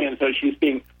the aliens as she's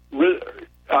being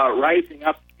rising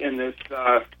up in this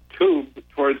tube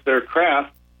towards their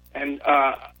craft. And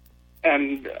I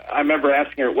remember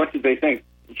asking her, what did they think?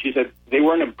 And she said, they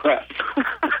weren't impressed.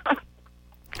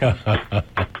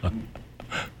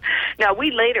 Now,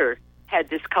 we later had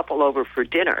this couple over for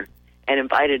dinner and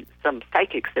invited some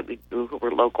psychics that we knew who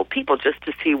were local people just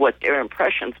to see what their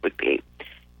impressions would be.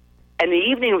 And the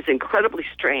evening was incredibly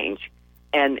strange.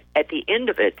 And at the end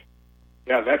of it...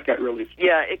 Yeah, that got really strange.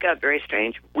 Yeah, it got very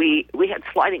strange. We had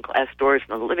sliding glass doors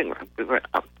in the living room. We were in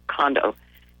a condo,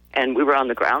 and we were on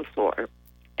the ground floor.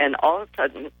 And all of a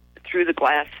sudden, through the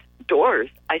glass doors,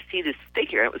 I see this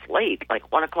figure. It was late,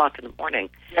 like 1 o'clock in the morning.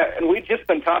 Yeah, and we'd just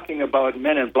been talking about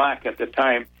Men in Black at the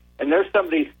time, and there's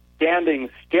somebody standing,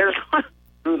 staring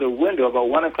through the window about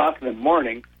 1 o'clock in the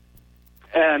morning,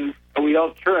 and we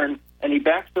all turn, and he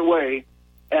backs away,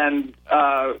 and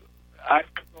I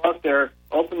go out there,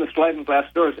 open the sliding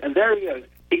glass doors, and there he is.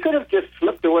 He could have just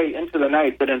slipped away into the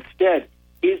night, but instead,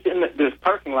 he's in this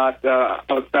parking lot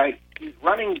outside. He's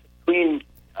running between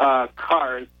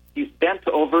cars. He's bent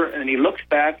over, and he looks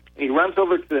back. He runs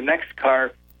over to the next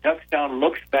car, ducks down,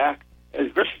 looks back.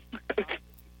 It's very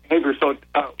behavior. So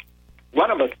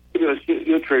one of us,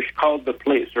 you, Trish, called the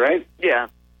police, right? Yeah.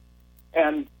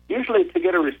 And usually to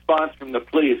get a response from the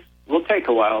police will take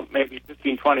a while, maybe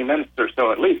 15, 20 minutes or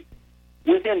so at least.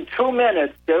 Within 2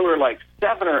 minutes, there were like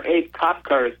 7 or 8 cop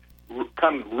cars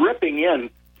come ripping in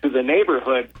to the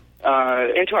neighborhood.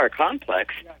 Into our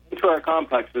complex. Into our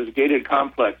complex, this gated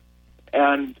complex.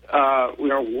 And we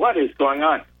know what is going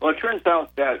on. Well, it turns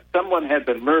out that someone had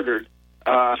been murdered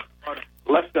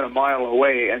less than a mile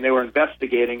away, and they were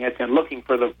investigating it and looking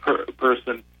for the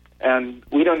person. And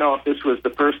we don't know if this was the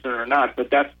person or not, but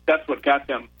that's what got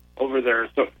them over there.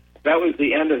 So that was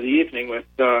the end of the evening with...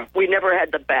 we never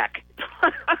had them back.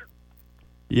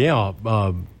 Yeah,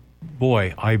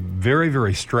 boy, very,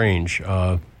 very strange.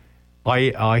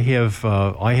 I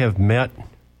have met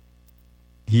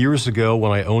years ago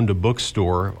when I owned a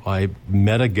bookstore. I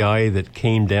met a guy that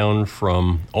came down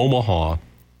from Omaha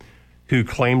who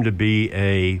claimed to be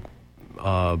a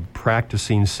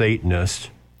practicing Satanist,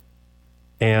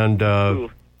 and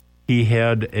he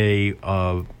had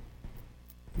a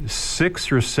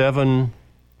 6 or 7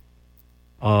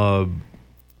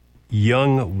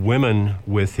 young women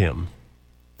with him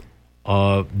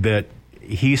that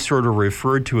he sort of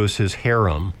referred to as his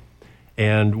harem,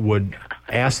 and would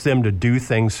ask them to do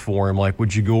things for him, like,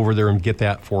 would you go over there and get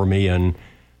that for me, and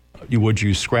would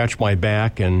you scratch my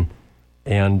back, and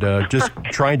just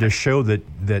trying to show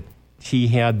that he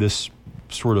had this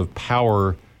sort of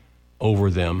power over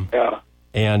them. Yeah.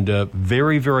 And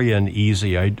very, very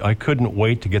uneasy. I couldn't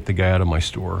wait to get the guy out of my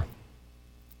store.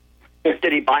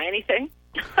 Did he buy anything?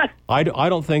 I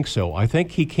don't think so. I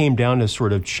think he came down to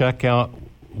sort of check out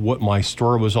what my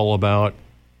store was all about,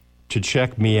 to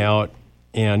check me out,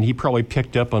 and he probably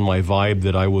picked up on my vibe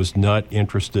that I was not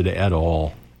interested at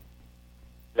all.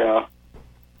 Yeah.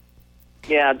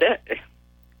 Yeah, there,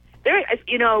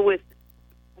 you know, with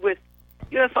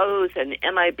UFOs and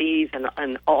MIBs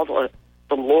and all the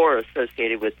lore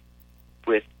associated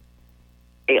with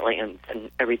aliens and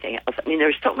everything else. I mean,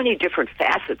 there's so many different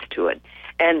facets to it.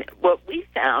 And what we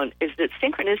found is that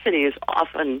synchronicity is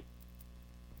often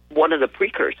one of the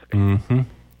precursors,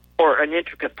 or an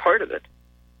intricate part of it.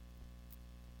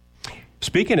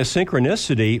 Speaking of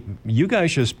synchronicity, you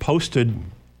guys just posted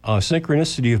a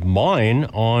synchronicity of mine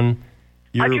on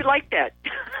your... How'd you like that?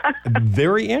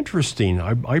 Very interesting.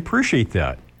 I appreciate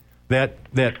that.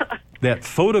 That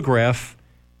photograph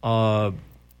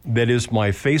that is my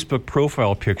Facebook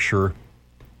profile picture,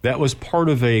 that was part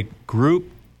of a group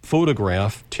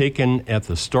photograph taken at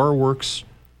the StarWorks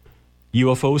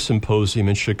UFO Symposium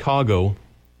in Chicago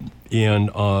in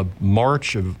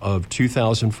March of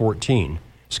 2014.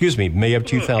 Excuse me, May of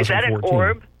 2014. Is that an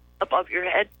orb above your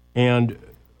head? And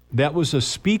that was a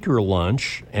speaker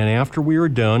lunch, and after we were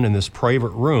done in this private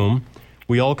room,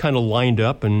 we all kind of lined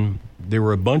up, and there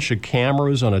were a bunch of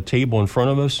cameras on a table in front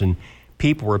of us, and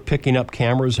people were picking up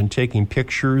cameras and taking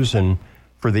pictures and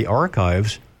for the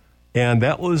archives, and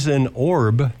that was an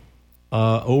orb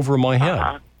over my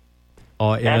head.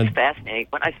 That's fascinating.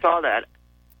 When I saw that.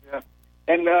 Yeah.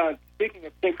 And speaking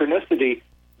of synchronicity,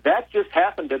 that just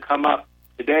happened to come up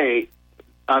today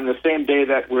on the same day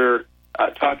that we're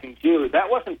talking to you. That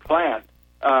wasn't planned.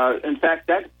 In fact,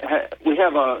 we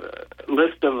have a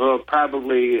list of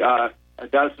probably a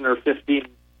dozen or 15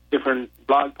 different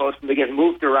blog posts, and they get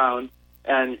moved around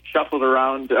and shuffled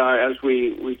around as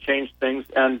we change things.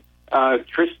 And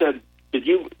Trish said, "Did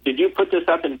you put this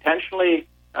up intentionally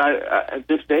at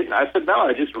this date?" And I said, "No,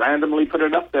 I just randomly put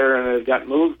it up there, and it got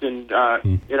moved." And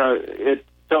you know, it's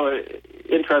so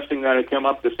interesting that it came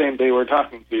up the same day we're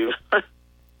talking to you.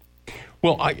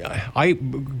 Well, I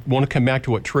want to come back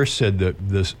to what Trish said, that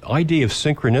this idea of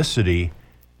synchronicity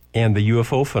and the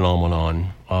UFO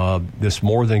phenomenon, this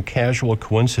more than casual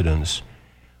coincidence.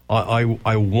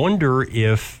 I wonder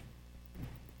if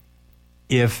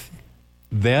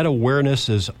that awareness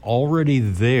is already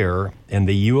there and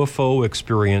the UFO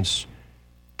experience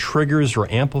triggers or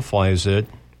amplifies it,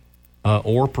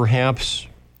 or perhaps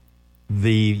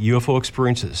the UFO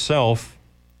experience itself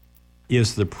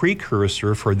is the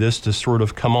precursor for this to sort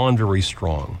of come on very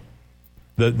strong.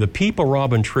 The people,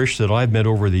 Rob and Trish, that I've met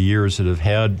over the years that have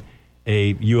had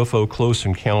a UFO close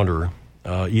encounter,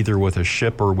 either with a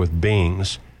ship or with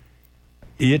beings,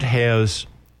 it has,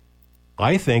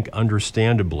 I think,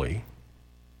 understandably,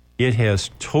 it has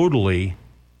totally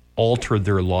altered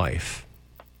their life.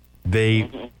 They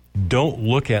don't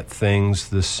look at things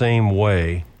the same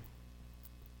way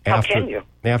after, How can you?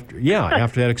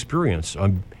 after that experience.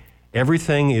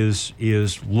 Everything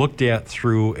is looked at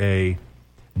through a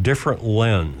different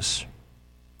lens.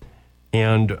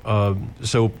 And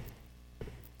so,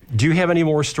 do you have any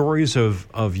more stories of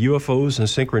UFOs and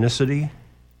synchronicity?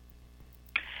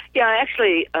 Yeah,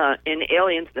 actually, in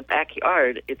Aliens in the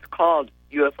Backyard, it's called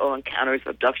UFO Encounters,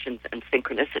 Abductions, and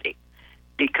Synchronicity,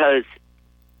 because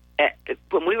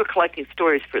when we were collecting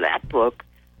stories for that book,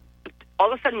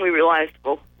 all of a sudden we realized,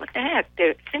 well, what the heck?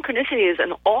 The synchronicity is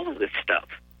in all of this stuff.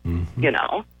 Mm-hmm. You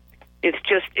know, it's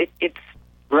just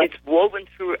it's woven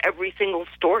through every single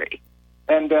story.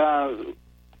 And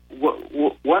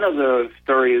one of the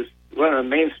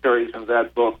main stories of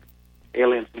that book,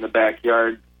 Aliens in the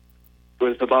Backyard,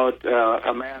 was about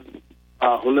a man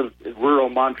who lived in rural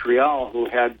Montreal who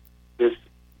had this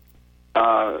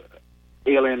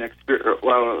alien experience.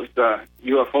 Well, it was a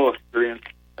UFO experience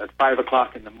at 5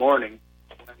 o'clock in the morning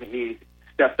when he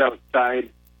stepped outside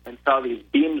and saw these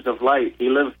beams of light. He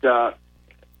lived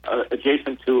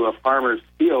adjacent to a farmer's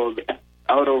field.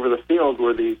 Out over the field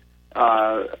were these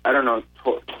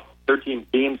 13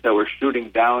 beams that were shooting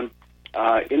down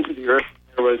into the earth.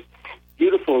 There was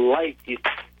beautiful light. He's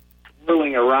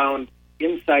whirling around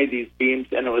inside these beams,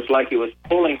 and it was like it was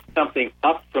pulling something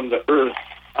up from the earth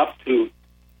up to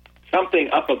something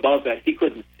up above that he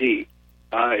couldn't see.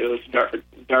 It was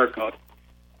dark out.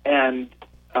 And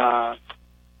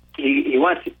he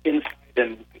went inside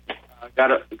and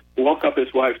woke up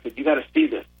his wife, said, "You got to see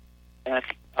this." And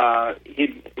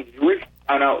he really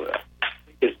found out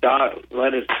his dog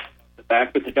let his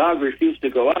back, but the dog refused to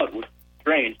go out, which was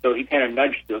strange. So he kind of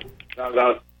nudged the dog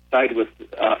outside with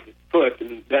his foot,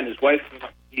 and then his wife,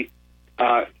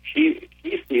 she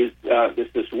sees this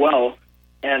as well,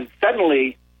 and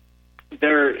suddenly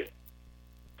they're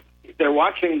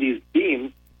watching these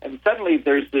beams, and suddenly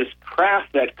there's this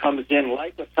craft that comes in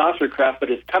like a saucer craft, but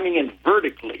it's coming in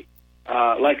vertically,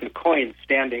 like a coin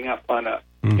standing up on a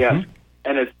desk,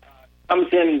 and it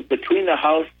comes in between the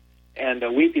house and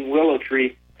a weeping willow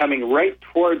tree, coming right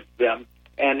towards them,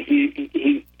 and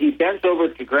he bends over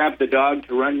to grab the dog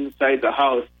to run inside the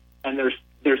house, and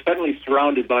they're suddenly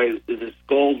surrounded by this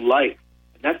gold light,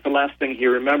 and that's the last thing he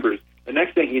remembers. The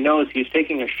next thing he knows, he's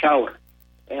taking a shower,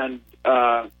 and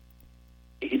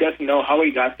he doesn't know how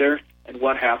he got there and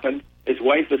what happened. His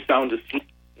wife is sound asleep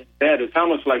in bed. It's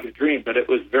almost like a dream, but it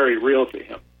was very real to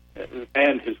him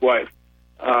and his wife,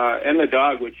 and the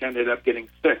dog, which ended up getting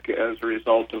sick as a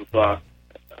result of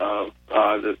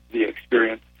the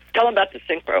experience. Tell him about the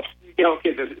synchro. Yeah,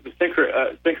 okay, the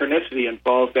synchronicity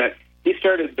involved that he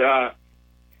started.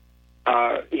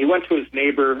 He went to his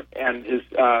neighbor and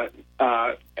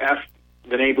asked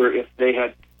the neighbor if they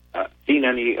had seen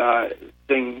any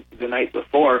thing the night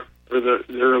before or the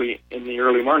early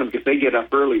morning, because they get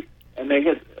up early, and they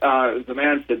had the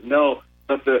man said no,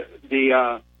 but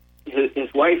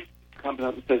his wife comes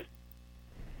up and says,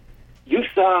 "You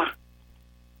saw."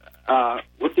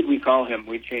 What did we call him?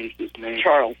 We changed his name.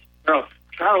 Charles,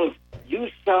 you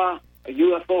saw a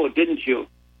UFO, didn't you?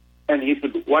 And he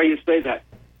said, "Why do you say that?"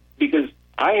 Because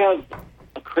I have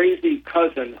a crazy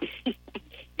cousin,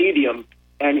 medium,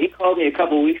 and he called me a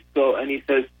couple of weeks ago, and he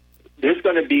says, you're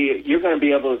going to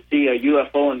be able to see a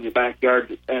UFO in your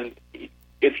backyard, and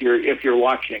if you're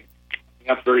watching,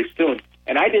 up very soon.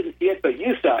 And I didn't see it, but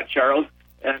you saw it, Charles.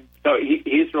 And so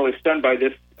he's really stunned by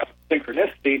this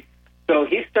synchronicity. So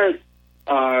he starts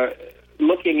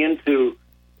looking into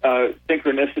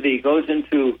synchronicity. He goes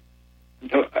into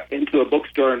a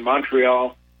bookstore in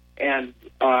Montreal, and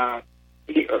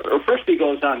first he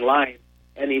goes online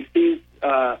and he sees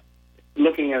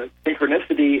looking at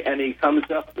synchronicity, and he comes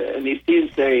up and he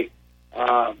sees a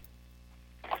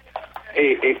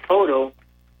photo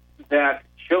that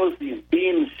shows these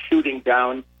beams shooting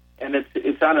down, and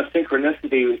it's on a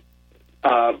synchronicity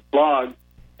blog.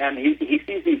 And he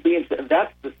sees these beams, and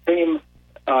that's the same,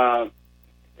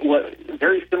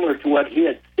 very similar to what he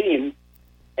had seen.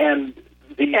 And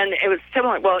it was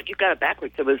similar. Well, you got it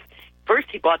backwards. It was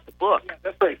first he bought the book. Yeah,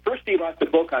 that's right. First he bought the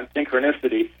book on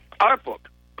synchronicity. Our book.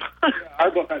 Our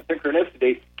book on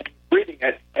synchronicity. Reading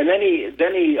it, and then he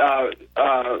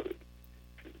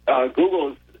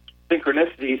Googles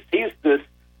synchronicity, sees this,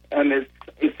 and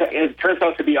it turns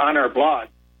out to be on our blog.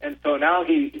 And so now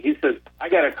he says, I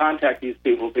got to contact these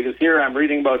people because here I'm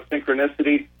reading about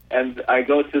synchronicity, and I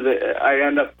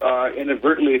end up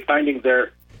inadvertently finding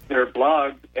their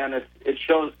blog, and it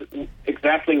shows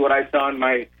exactly what I saw in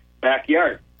my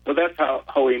backyard. So that's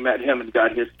how we met him and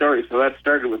got his story. So that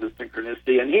started with the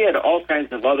synchronicity, and he had all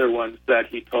kinds of other ones that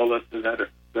he told us that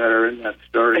are in that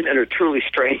story. And that are truly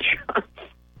strange.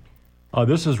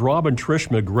 This is Rob and Trish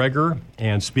McGregor,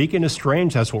 and speaking of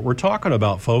strange, that's what we're talking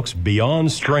about, folks.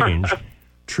 Beyond Strange,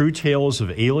 true tales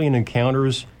of alien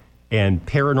encounters and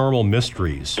paranormal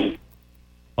mysteries.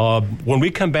 When we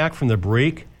come back from the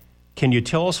break, can you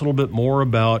tell us a little bit more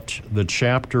about the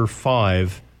Chapter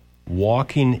 5,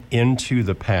 Walking into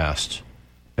the Past?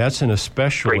 That's an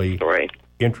especially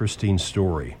interesting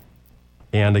story.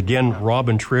 And again, Rob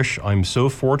and Trish, I'm so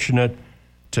fortunate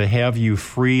to have you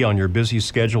free on your busy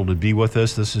schedule to be with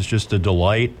us. This is just a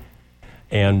delight.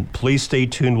 And please stay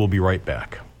tuned. We'll be right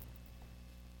back.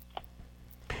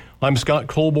 I'm Scott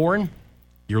Colborn.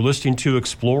 You're listening to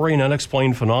Exploring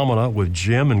Unexplained Phenomena with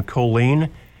Jim and Colleen.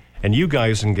 And you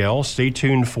guys and gals, stay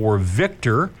tuned for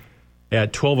Victor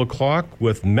at 12 o'clock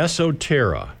with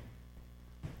Mesoterra.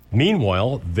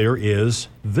 Meanwhile, there is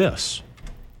this.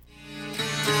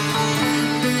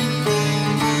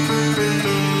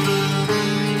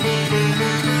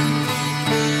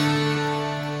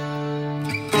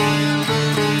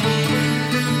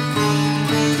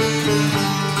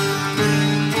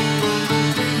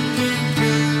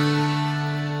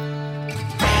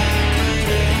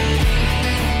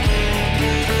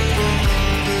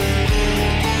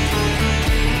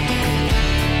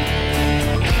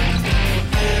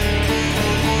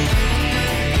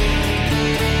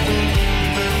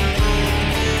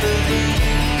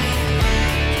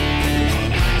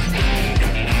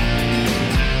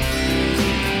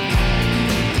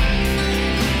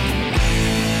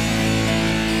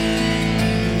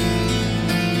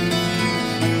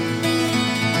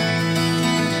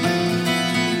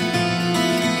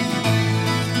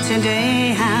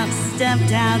 Today I've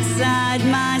stepped outside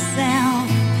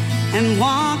myself and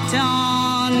walked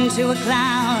on to a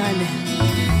cloud.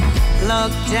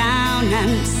 Looked down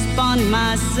and spun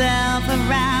myself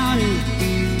around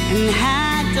and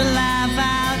had to laugh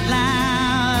out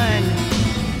loud.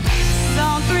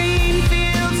 Saw green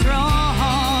fields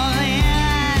rolling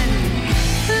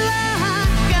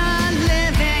like a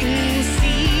living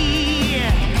sea,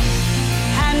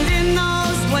 and in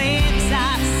those waves I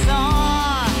saw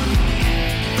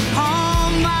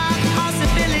all my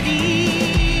possibilities.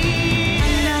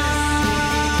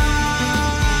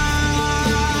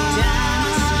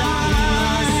 Danced on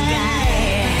the sky,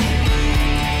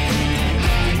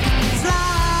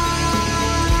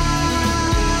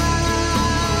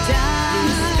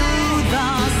 danced through the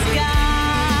sky.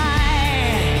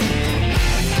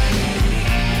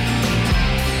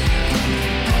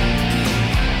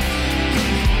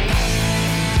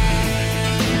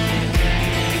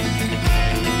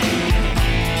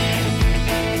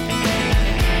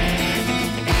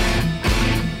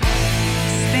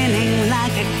 Spinning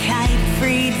like a kite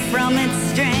freed from its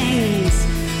strings,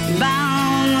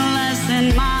 boundless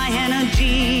in my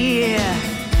energy,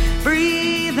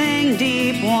 breathing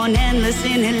deep, one endless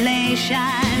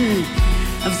inhalation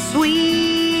of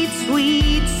sweet,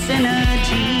 sweet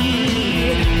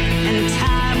synergy. And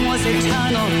time was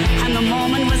eternal, and the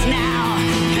moment was now,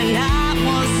 and I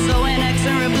was so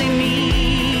inexorably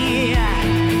me.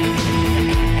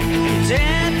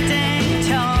 Drifting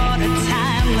toward a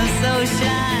timeless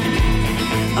ocean,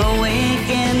 awake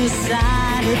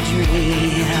inside a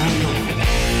dream.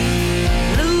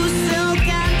 Blue silk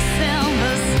and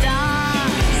silver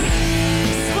stars,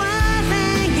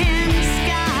 swirling in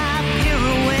sky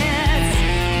pirouettes.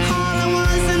 All I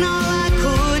was and all I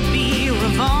could be,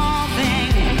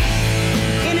 revolving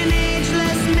in an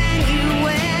ageless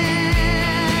minuet.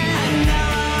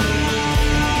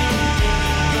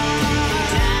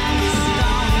 Danced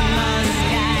on the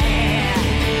sky.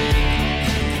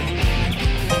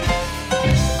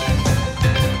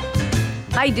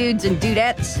 Hi, dudes and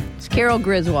dudettes. It's Carol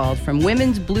Griswold from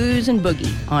Women's Blues and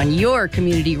Boogie on your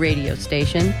community radio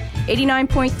station,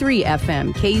 89.3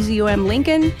 FM, KZUM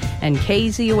Lincoln and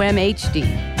KZUM HD.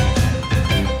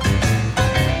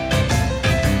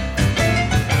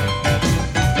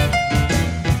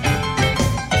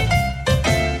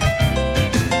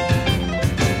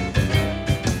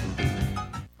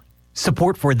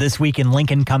 Support for This Week in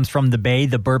Lincoln comes from the Bay,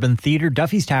 the Bourbon Theater,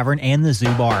 Duffy's Tavern, and the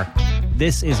Zoo Bar.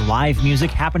 This is live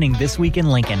music happening this week in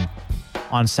Lincoln.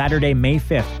 On Saturday, May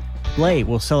 5th, Blay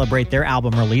will celebrate their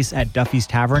album release at Duffy's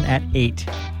Tavern at 8.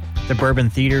 The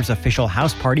Bourbon Theater's official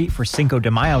house party for Cinco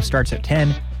de Mayo starts at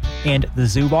 10. And the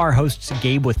Zoo Bar hosts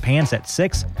Gabe with Pants at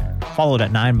 6, followed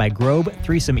at 9 by Grobe,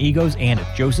 Threesome Egos, and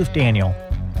Joseph Daniel.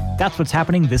 That's what's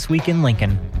happening this week in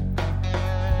Lincoln.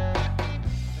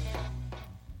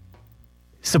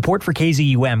 Support for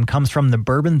KZUM comes from the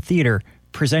Bourbon Theater,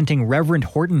 presenting Reverend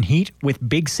Horton Heat with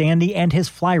Big Sandy and his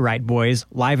Fly-Right Boys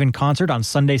live in concert on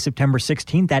Sunday, September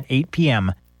 16th at 8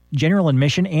 p.m. General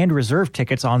admission and reserve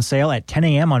tickets on sale at 10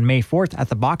 a.m. on May 4th at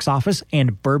the box office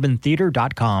and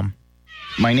bourbontheater.com.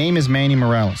 My name is Manny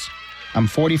Morales. I'm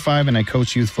 45 and I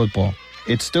coach youth football.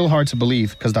 It's still hard to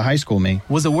believe because the high school me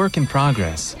was a work in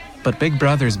progress, but big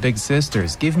brothers, big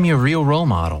sisters give me a real role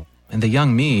model, and the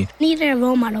young me needed a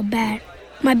role model bad.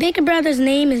 My bigger brother's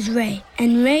name is Ray,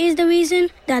 and Ray is the reason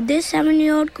that this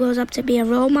 7-year-old grows up to be a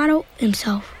role model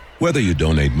himself. Whether you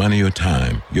donate money or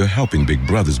time, you're helping Big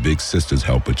Brothers Big Sisters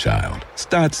help a child.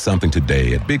 Start something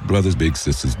today at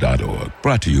bigbrothersbigsisters.org.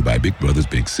 Brought to you by Big Brothers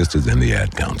Big Sisters and the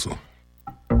Ad Council.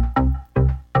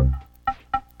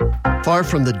 Far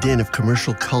from the din of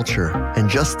commercial culture, and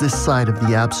just this side of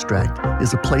the abstract,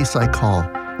 is a place I call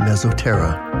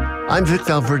Mesoterra. I'm Vic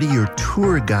Valverde, your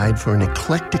tour guide for an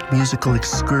eclectic musical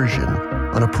excursion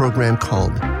on a program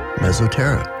called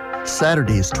Mesoterra.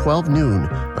 Saturdays, 12 noon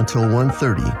until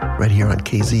 1:30, right here on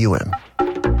KZUM.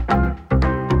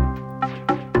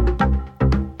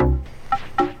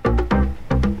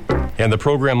 And the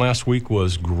program last week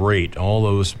was great. All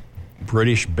those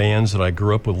British bands that I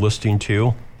grew up with listening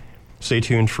to. Stay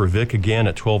tuned for Vic again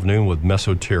at 12 noon with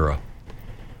Mesoterra.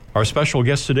 Our special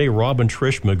guest today, Rob and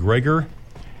Trish McGregor.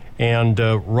 And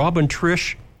Rob and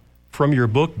Trish, from your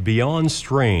book Beyond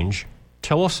Strange,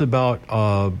 tell us about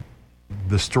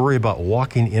the story about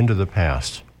walking into the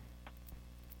past.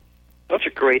 That's a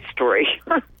great story.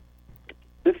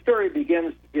 This story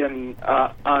begins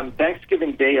on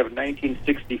Thanksgiving Day of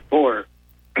 1964.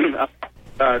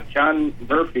 John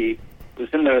Murphy was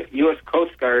in the U.S.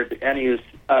 Coast Guard, and his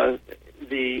Coast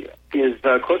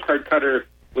Guard cutter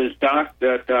was docked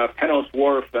at Pennos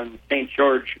Wharf in St.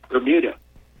 George, Bermuda.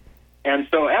 And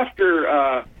so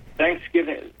after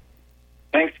Thanksgiving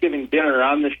dinner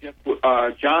on the ship,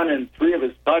 John and 3 of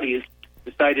his buddies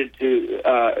decided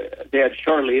they had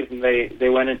shore leave, and they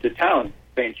went into town,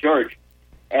 St. George.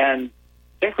 And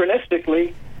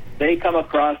synchronistically, they come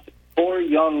across 4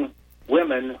 young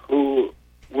women who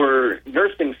were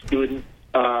nursing students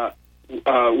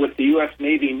with the U.S.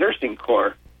 Navy Nursing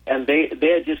Corps. And they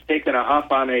had just taken a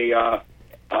hop on a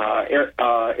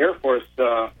Air Force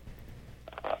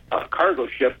a cargo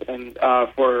ship and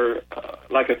for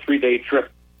like a 3-day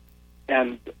trip,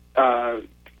 and so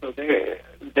the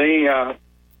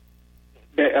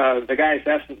guys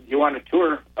asked them, "Do you want a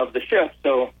tour of the ship?"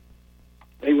 So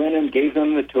they went and gave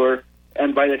them the tour,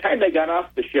 and by the time they got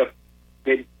off the ship,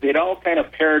 they'd all kind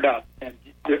of paired up, and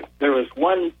there was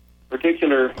one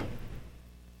particular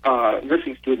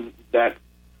nursing student that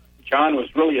John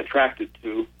was really attracted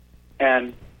to,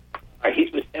 and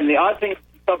the odd thing,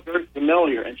 felt very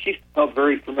familiar, and she felt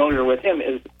very familiar with him,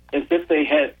 as if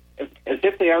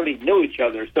they already knew each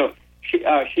other. So she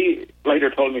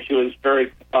later told me she was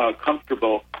very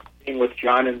comfortable being with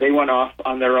John, and they went off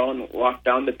on their own, walked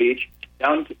down the beach,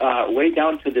 way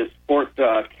down to this Fort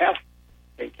St.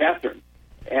 Catherine,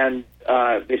 and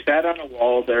they sat on a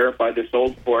wall there by this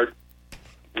old fort.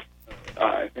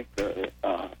 I think the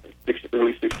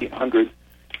early 1600s,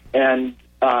 and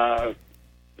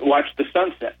watched the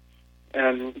sunset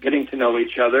and getting to know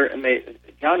each other. And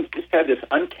John just had this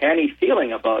uncanny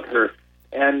feeling about her,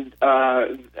 and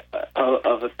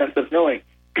of a sense of knowing.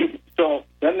 So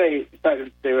then they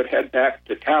decided they would head back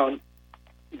to town.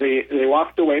 They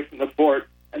walked away from the fort,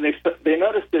 and they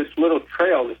noticed this little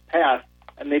trail, this path,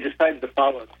 and they decided to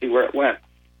follow it, see where it went.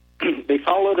 They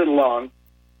followed it along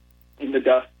in the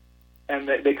dust, and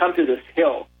they come to this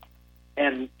hill,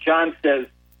 and John says,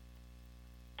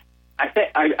 I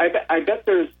bet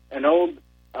there's an old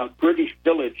British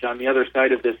village on the other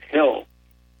side of this hill,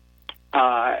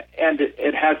 and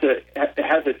it has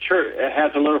a church. It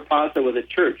has a little plaza with a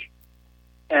church,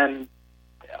 and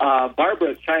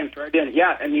Barbara chimes right in.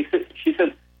 Yeah, and she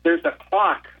says there's a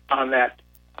clock on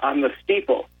the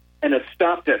steeple, and it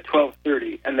stopped at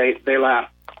 12:30. And they laugh,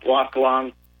 walk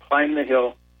along, climb the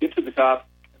hill, get to the top,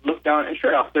 look down, and sure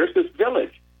enough, there's this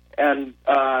village. And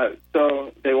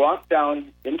so they walk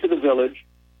down into the village,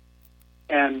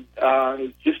 and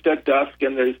it's just at dusk,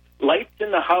 and there's lights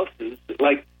in the houses,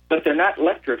 but they're not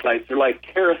electric lights; they're like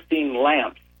kerosene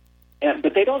lamps.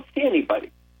 But they don't see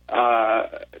anybody.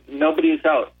 Nobody is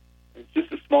out. It's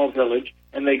just a small village,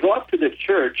 and they go up to the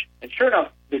church, and sure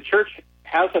enough, the church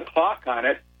has a clock on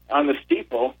it on the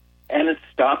steeple, and it's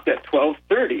stopped at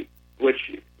 12:30,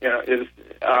 which is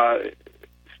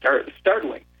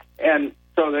startling. And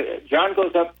so John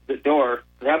goes up the door,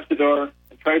 grabs the door,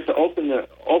 and tries to open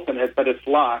it, but it's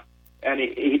locked, and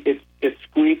it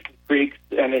squeaks and creaks,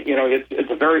 and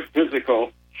it's a very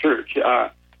physical church.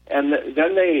 And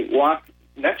then they walk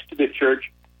next to the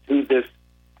church to this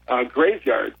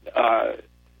graveyard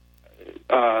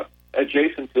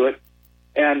adjacent to it,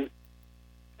 and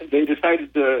they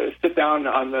decided to sit down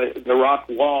on the rock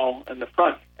wall in the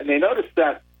front, and they noticed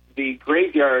that the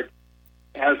graveyard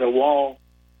has a wall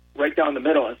right down the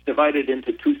middle. It's divided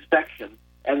into two sections,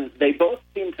 and they both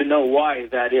seem to know why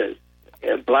that is.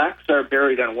 Blacks are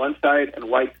buried on one side, and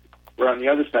whites were on the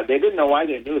other side. They didn't know why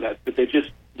they knew that, but they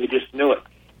just knew it.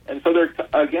 And so they're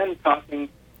again talking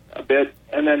a bit,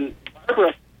 and then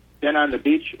Barbara been on the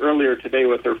beach earlier today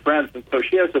with her friends, and so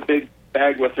she has a big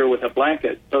bag with her with a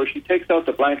blanket. So she takes out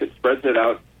the blanket, spreads it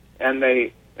out, and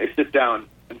they sit down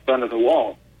in front of the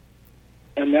wall.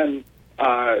 And then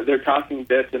they're talking a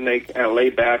bit, and they kind of lay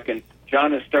back, and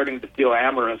John is starting to feel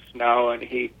amorous now, and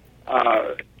he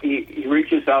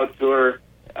reaches out to her,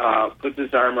 puts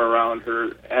his arm around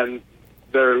her, and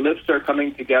their lips are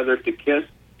coming together to kiss,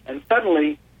 and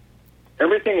suddenly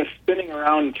everything is spinning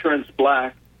around and turns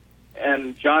black,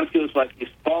 and John feels like he's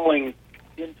falling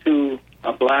into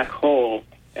a black hole,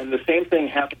 and the same thing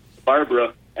happens to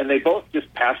Barbara, and they both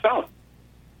just pass out.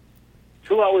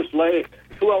 2 hours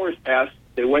pass,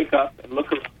 they wake up and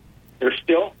look around. They're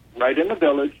still right in the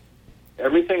village.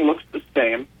 Everything looks the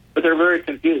same, but they're very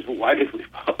confused. Why did we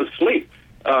fall asleep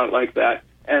like that?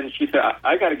 And she said,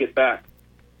 I got to get back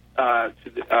to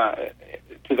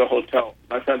the hotel.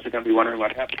 My friends are going to be wondering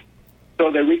what happened.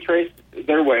 So they retrace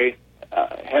their way,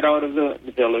 head out of the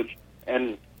village,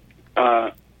 and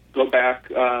go back.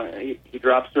 He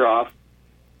drops her off,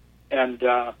 and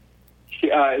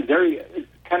it's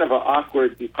kind of an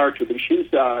awkward departure. But she's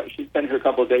been here a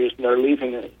couple of days, and they're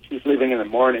leaving. She's leaving in the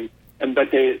morning,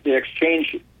 but they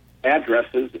exchange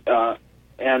addresses,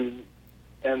 and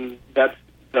that's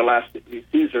the last that he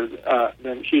sees her.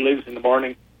 Then she leaves in the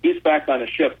morning. He's back on a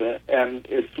ship, and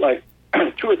it's like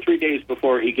 2 or 3 days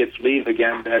before he gets leave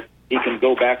again that he can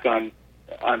go back on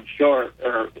shore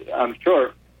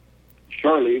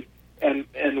leave,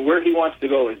 and where he wants to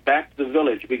go is back to the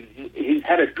village, because he's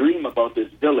had a dream about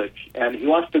this village, and he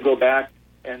wants to go back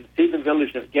and see the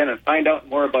village again and find out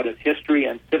more about its history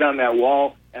and sit on that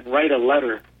wall and write a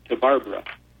letter to Barbara.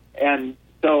 And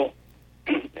so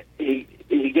he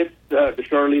gets the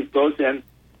shore leave, goes in,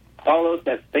 follows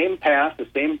that same path, the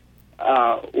same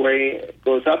way,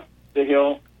 goes up the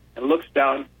hill and looks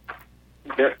down.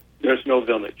 There's no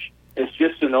village. It's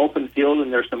just an open field,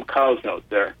 and there's some cows out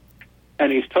there.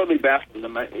 And he's totally baffled.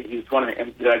 He's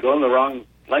wondering, did I go in the wrong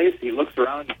place? He looks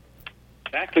around,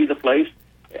 exactly the place,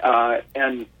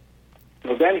 and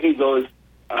so then he goes,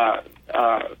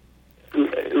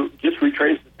 just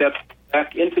retraces the steps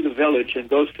back into the village and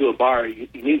goes to a bar. He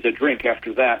needs a drink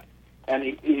after that. And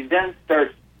he then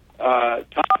starts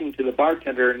talking to the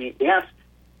bartender, and he asks,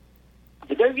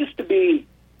 did there used to be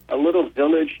a little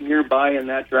village nearby in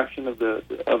that direction of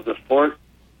the fort?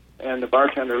 And the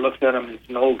bartender looks at him, he's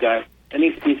an old guy, and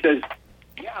he says,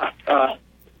 yeah, the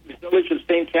village of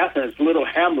St. Catherine, it's a little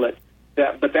hamlet,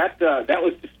 that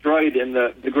was destroyed in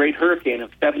the Great Hurricane of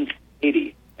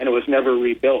 1780, and it was never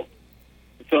rebuilt.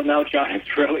 So now John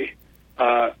is really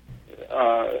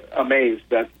amazed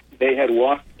that they had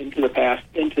walked into the past,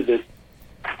 into this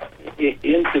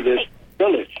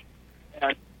village.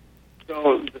 And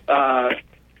so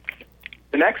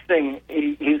the next thing,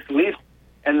 he's leaving,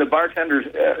 and the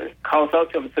bartender calls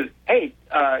out to him and says, hey,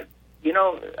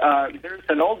 there's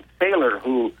an old sailor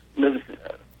who lives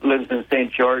in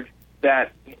St. George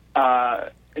that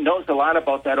knows a lot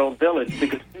about that old village,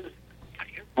 because his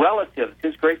relatives,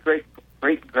 his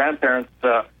great-grandparents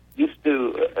used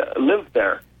to live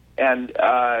there, and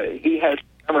he has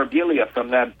memorabilia from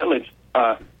that village.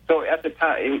 So at the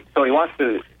time, he wants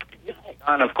to,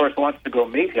 John, of course, wants to go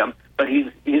meet him, but he's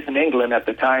in England at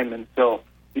the time, and so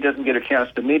he doesn't get a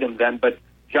chance to meet him then. But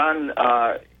John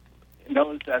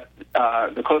knows that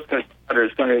the Coast Guard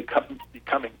is going to be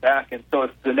coming back, and so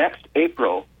it's the next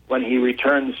April when he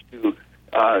returns to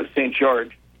St.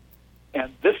 George,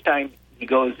 and this time he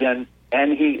goes in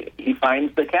and he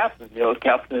finds the captain. The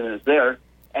captain is there,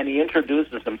 and he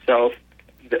introduces himself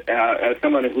as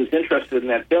someone who's interested in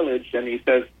that village, and he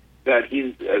says that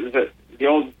the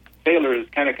old sailor is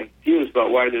kind of confused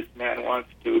about why this man wants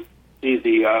to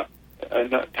see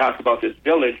talk about this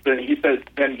village, but he says,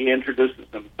 then he introduces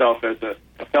himself as a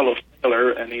fellow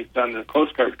sailor, and he's on the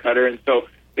Coast Guard cutter, and so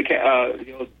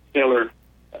the old sailor,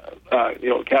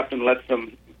 captain lets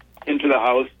him into the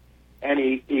house, and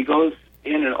he goes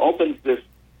in and opens this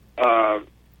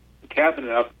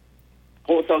cabinet up,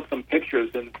 pulls out some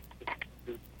pictures and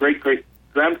his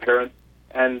great-great-grandparents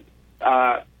and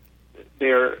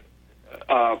their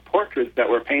portraits that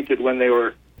were painted when they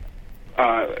were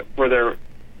for their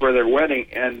wedding.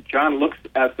 And John looks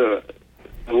at the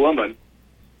woman,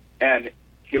 and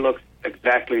she looks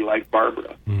exactly like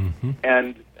Barbara. Mm-hmm.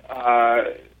 And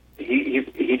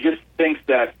he just thinks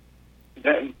that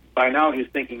by now he's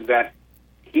thinking that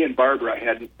he and Barbara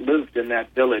had lived in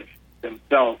that village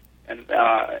themselves,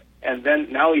 and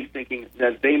then now he's thinking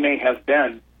that they may have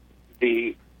been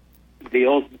the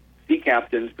old sea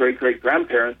captain's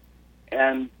great-great-grandparents,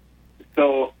 and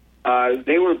so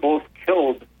they were both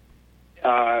killed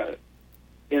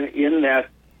in that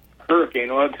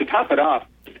hurricane. Well, to top it off,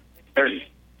 there's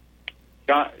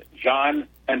John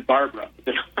and Barbara,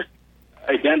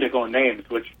 identical names,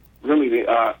 which really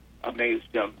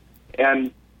amazed him.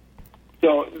 And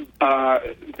so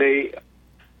they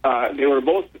were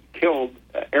both killed.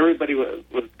 Everybody was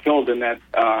killed in that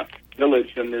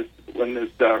village when this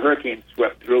hurricane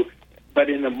swept through. But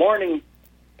in the morning,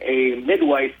 a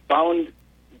midwife found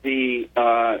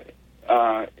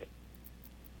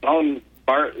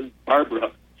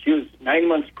Barbara. She was 9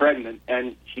 months pregnant,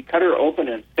 and she cut her open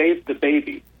and saved the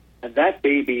baby. And that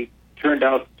baby turned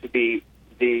out to be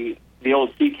the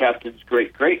old sea captain's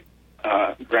great-great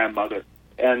grandmother.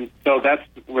 And so that's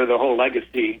where the whole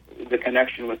legacy, the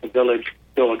connection with the village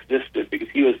still existed, because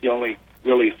he was the only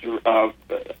really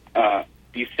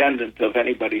descendant of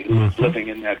anybody who was living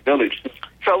in that village.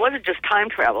 So it wasn't just time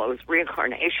travel, it was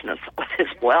reincarnation as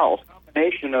well.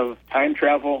 Combination of time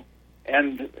travel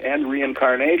and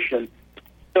reincarnation.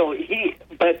 So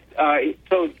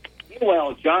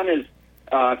meanwhile, John is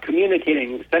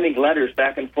communicating, sending letters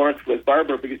back and forth with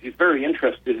Barbara because he's very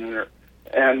interested in her.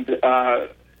 And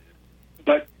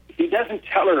but he doesn't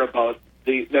tell her about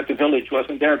that the village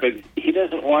wasn't there, but he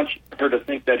doesn't want her to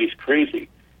think that he's crazy.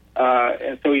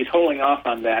 And so he's holding off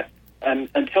on that. And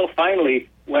until finally,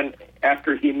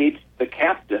 after he meets the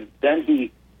captain, then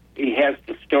he has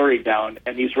the story down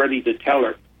and he's ready to tell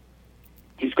her.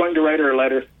 He's going to write her a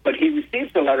letter, but he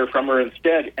receives a letter from her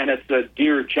instead, and it's a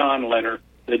Dear John letter,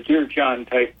 the Dear John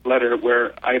type letter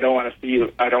where I don't want to see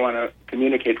you, I don't want to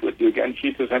communicate with you again.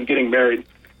 She says, I'm getting married,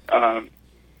 and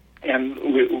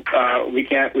we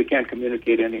can't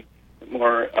communicate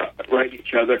anymore, write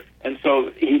each other. And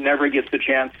so he never gets a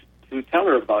chance to tell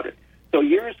her about it. So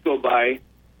years go by,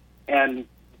 and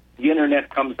the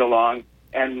internet comes along,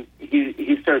 and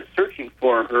he starts searching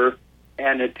for her.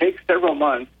 And it takes several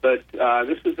months, but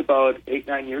this was about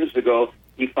 8-9 years ago.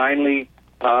 He finally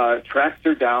tracks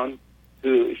her down.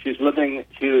 She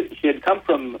had come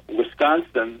from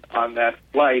Wisconsin on that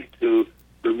flight to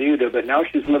Bermuda, but now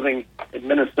she's living in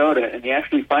Minnesota. And he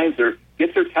actually finds her,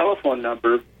 gets her telephone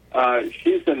number.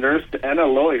 She's a nurse and a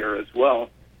lawyer as well.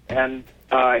 And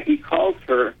he calls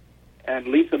her and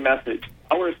leaves a message.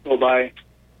 Hours go by,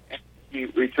 and he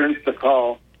returns the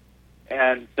call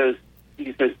and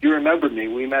he says, do you remember me?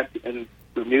 We met in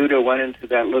Bermuda, went into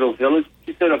that little village.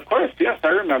 She said, of course, yes, I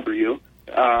remember you.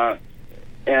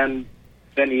 And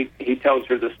then he tells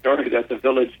her the story that the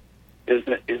village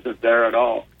isn't there at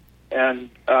all.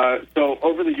 And so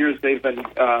over the years, they've been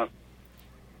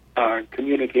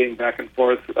communicating back and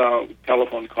forth,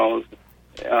 telephone calls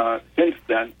since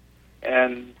then.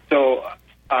 And so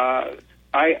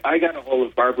I got a hold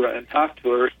of Barbara and talked to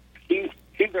her. She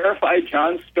verified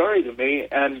John's story to me,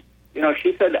 and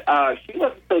she said she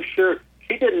wasn't so sure.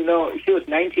 She didn't know. She was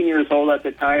 19 years old at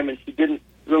the time, and she didn't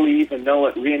really even know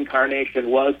what reincarnation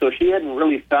was. So she hadn't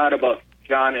really thought about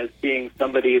John as being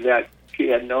somebody that she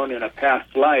had known in a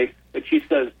past life. But she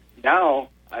says, now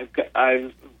I've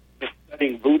been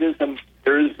studying Buddhism,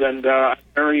 and I'm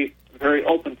very, very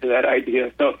open to that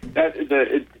idea. So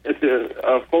it's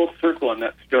a full circle in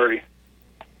that story.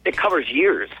 It covers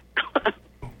years.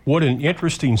 What an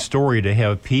interesting story to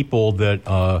have people that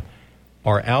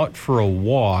are out for a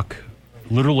walk,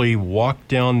 literally walk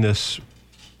down this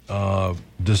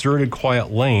deserted,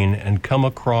 quiet lane and come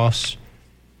across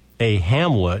a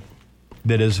hamlet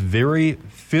that is very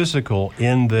physical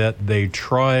in that they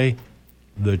try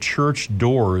the church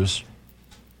doors,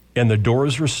 and the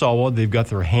doors are solid. They've got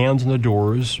their hands on the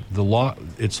doors.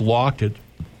 It's locked.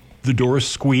 The door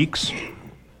squeaks.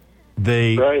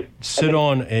 They sit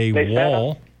on a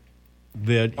wall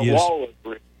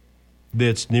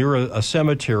that's near a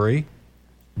cemetery.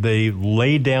 They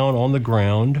lay down on the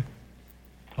ground.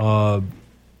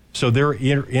 So they're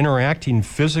interacting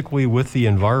physically with the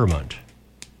environment.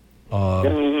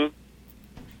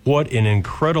 What an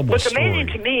incredible What's story. amazing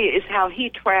to me is how he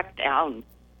tracked down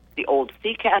the old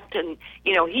sea captain.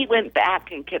 He went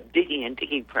back and kept digging and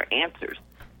digging for answers.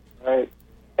 Right.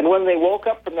 And when they woke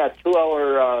up from that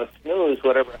 2-hour snooze,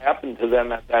 whatever happened to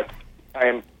them at that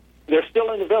time, they're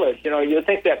still in the village. You know, you'd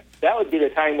think that would be the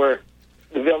time where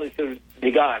the village would be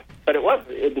gone. But it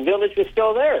wasn't. The village was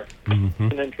still there. Mm-hmm.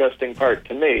 An interesting part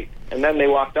to me. And then they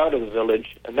walked out of the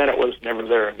village, and then it was never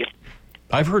there again.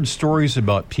 I've heard stories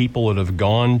about people that have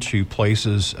gone to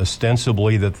places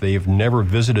ostensibly that they've never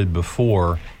visited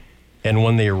before, and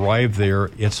when they arrive there,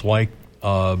 it's like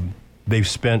they've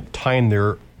spent time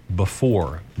there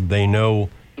before. They know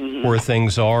where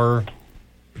things are.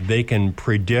 They can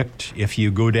predict if you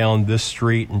go down this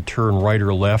street and turn right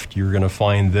or left, you're going to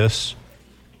find this.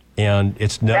 And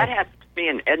it's not... That happens to me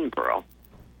in Edinburgh.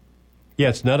 Yeah,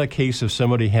 it's not a case of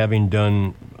somebody having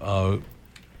done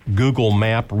Google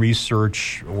map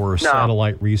research or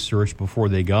satellite research before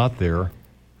they got there.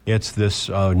 It's this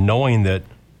knowing that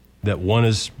one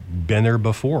has been there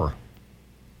before.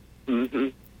 Mm-hmm.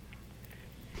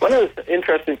 One of the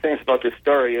interesting things about this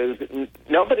story is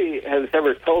nobody has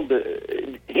ever told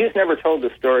he's never told the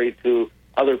story to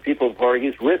other people before.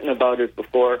 He's written about it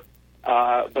before,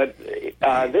 but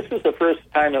this was the first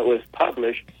time it was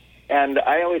published. And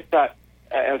I always thought,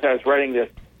 as I was writing this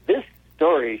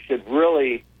story should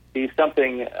really be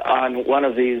something on one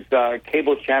of these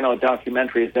cable channel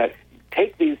documentaries that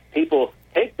take these two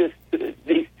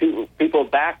people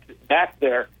back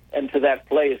there and to that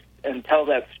place and tell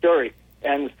that story.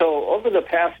 And so over the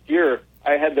past year,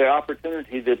 I had the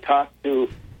opportunity to talk to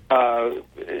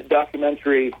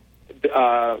documentary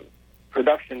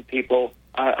production people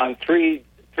on three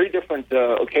different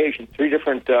occasions, three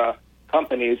different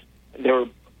companies. They were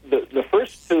the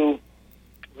first two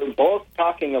were both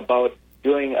talking about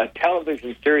doing a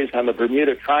television series on the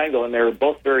Bermuda Triangle, and they were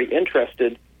both very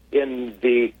interested in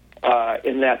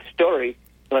that story.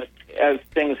 But as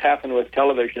things happen with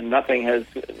television, nothing has.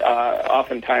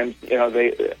 Oftentimes,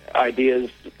 the ideas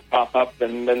pop up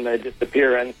and then they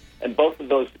disappear, and both of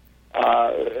those,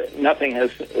 nothing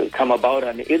has come about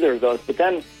on either of those. But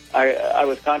then I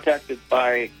was contacted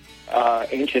by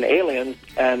Ancient Aliens,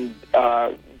 and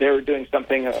they were doing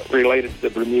something related to the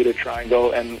Bermuda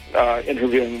Triangle and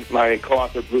interviewing my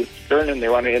co-author Bruce Stern, and they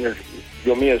wanted to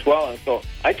interview me as well. And so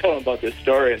I told them about this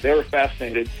story, and they were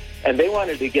fascinated, and they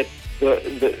wanted to get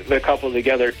the couple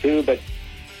together too. But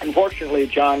unfortunately,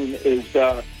 John is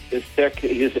sick.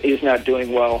 He's not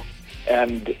doing well,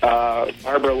 and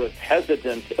Barbara was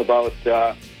hesitant about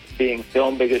being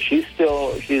filmed because she's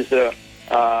still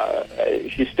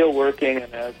working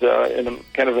and has in a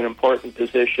kind of an important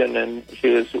position, and she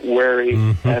was wary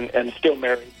and still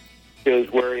married. She was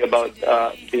wary about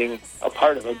being a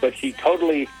part of it, but she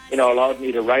totally, allowed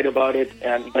me to write about it,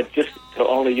 but just to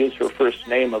only use her first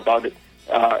name about it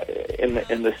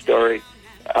in the story.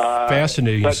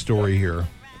 Fascinating story here.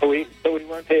 So we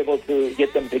weren't able to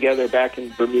get them together back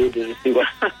in Bermuda to see what,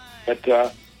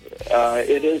 but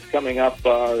it is coming up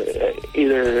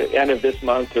either end of this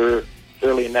month or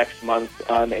early next month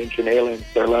on Ancient Aliens,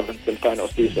 their 11th and final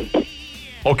season.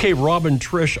 Okay, Rob and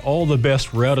Trish, all the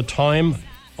best. We're out of time.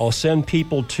 I'll send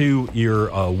people to your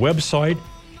website.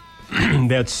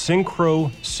 That's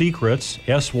Synchro Secrets,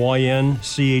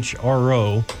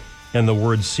 SYNCHRO, and the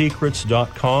word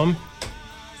secrets.com.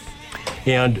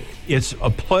 And it's a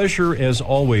pleasure, as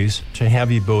always, to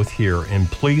have you both here. And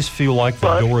please feel like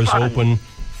the door is open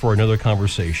for another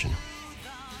conversation.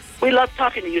 We love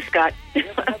talking to you, Scott.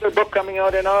 Another book coming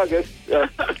out in August,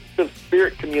 of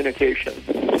Spirit Communication.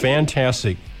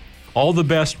 Fantastic. All the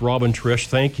best, Rob and Trish.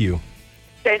 Thank you.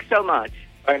 Thanks so much.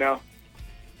 I know.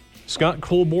 Scott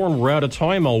Colborn, we're out of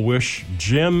time. I'll wish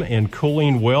Jim and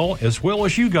Colleen well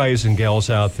as you guys and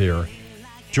gals out there.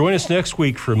 Join us next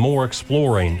week for more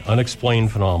exploring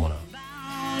unexplained phenomena.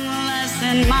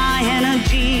 My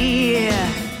energy.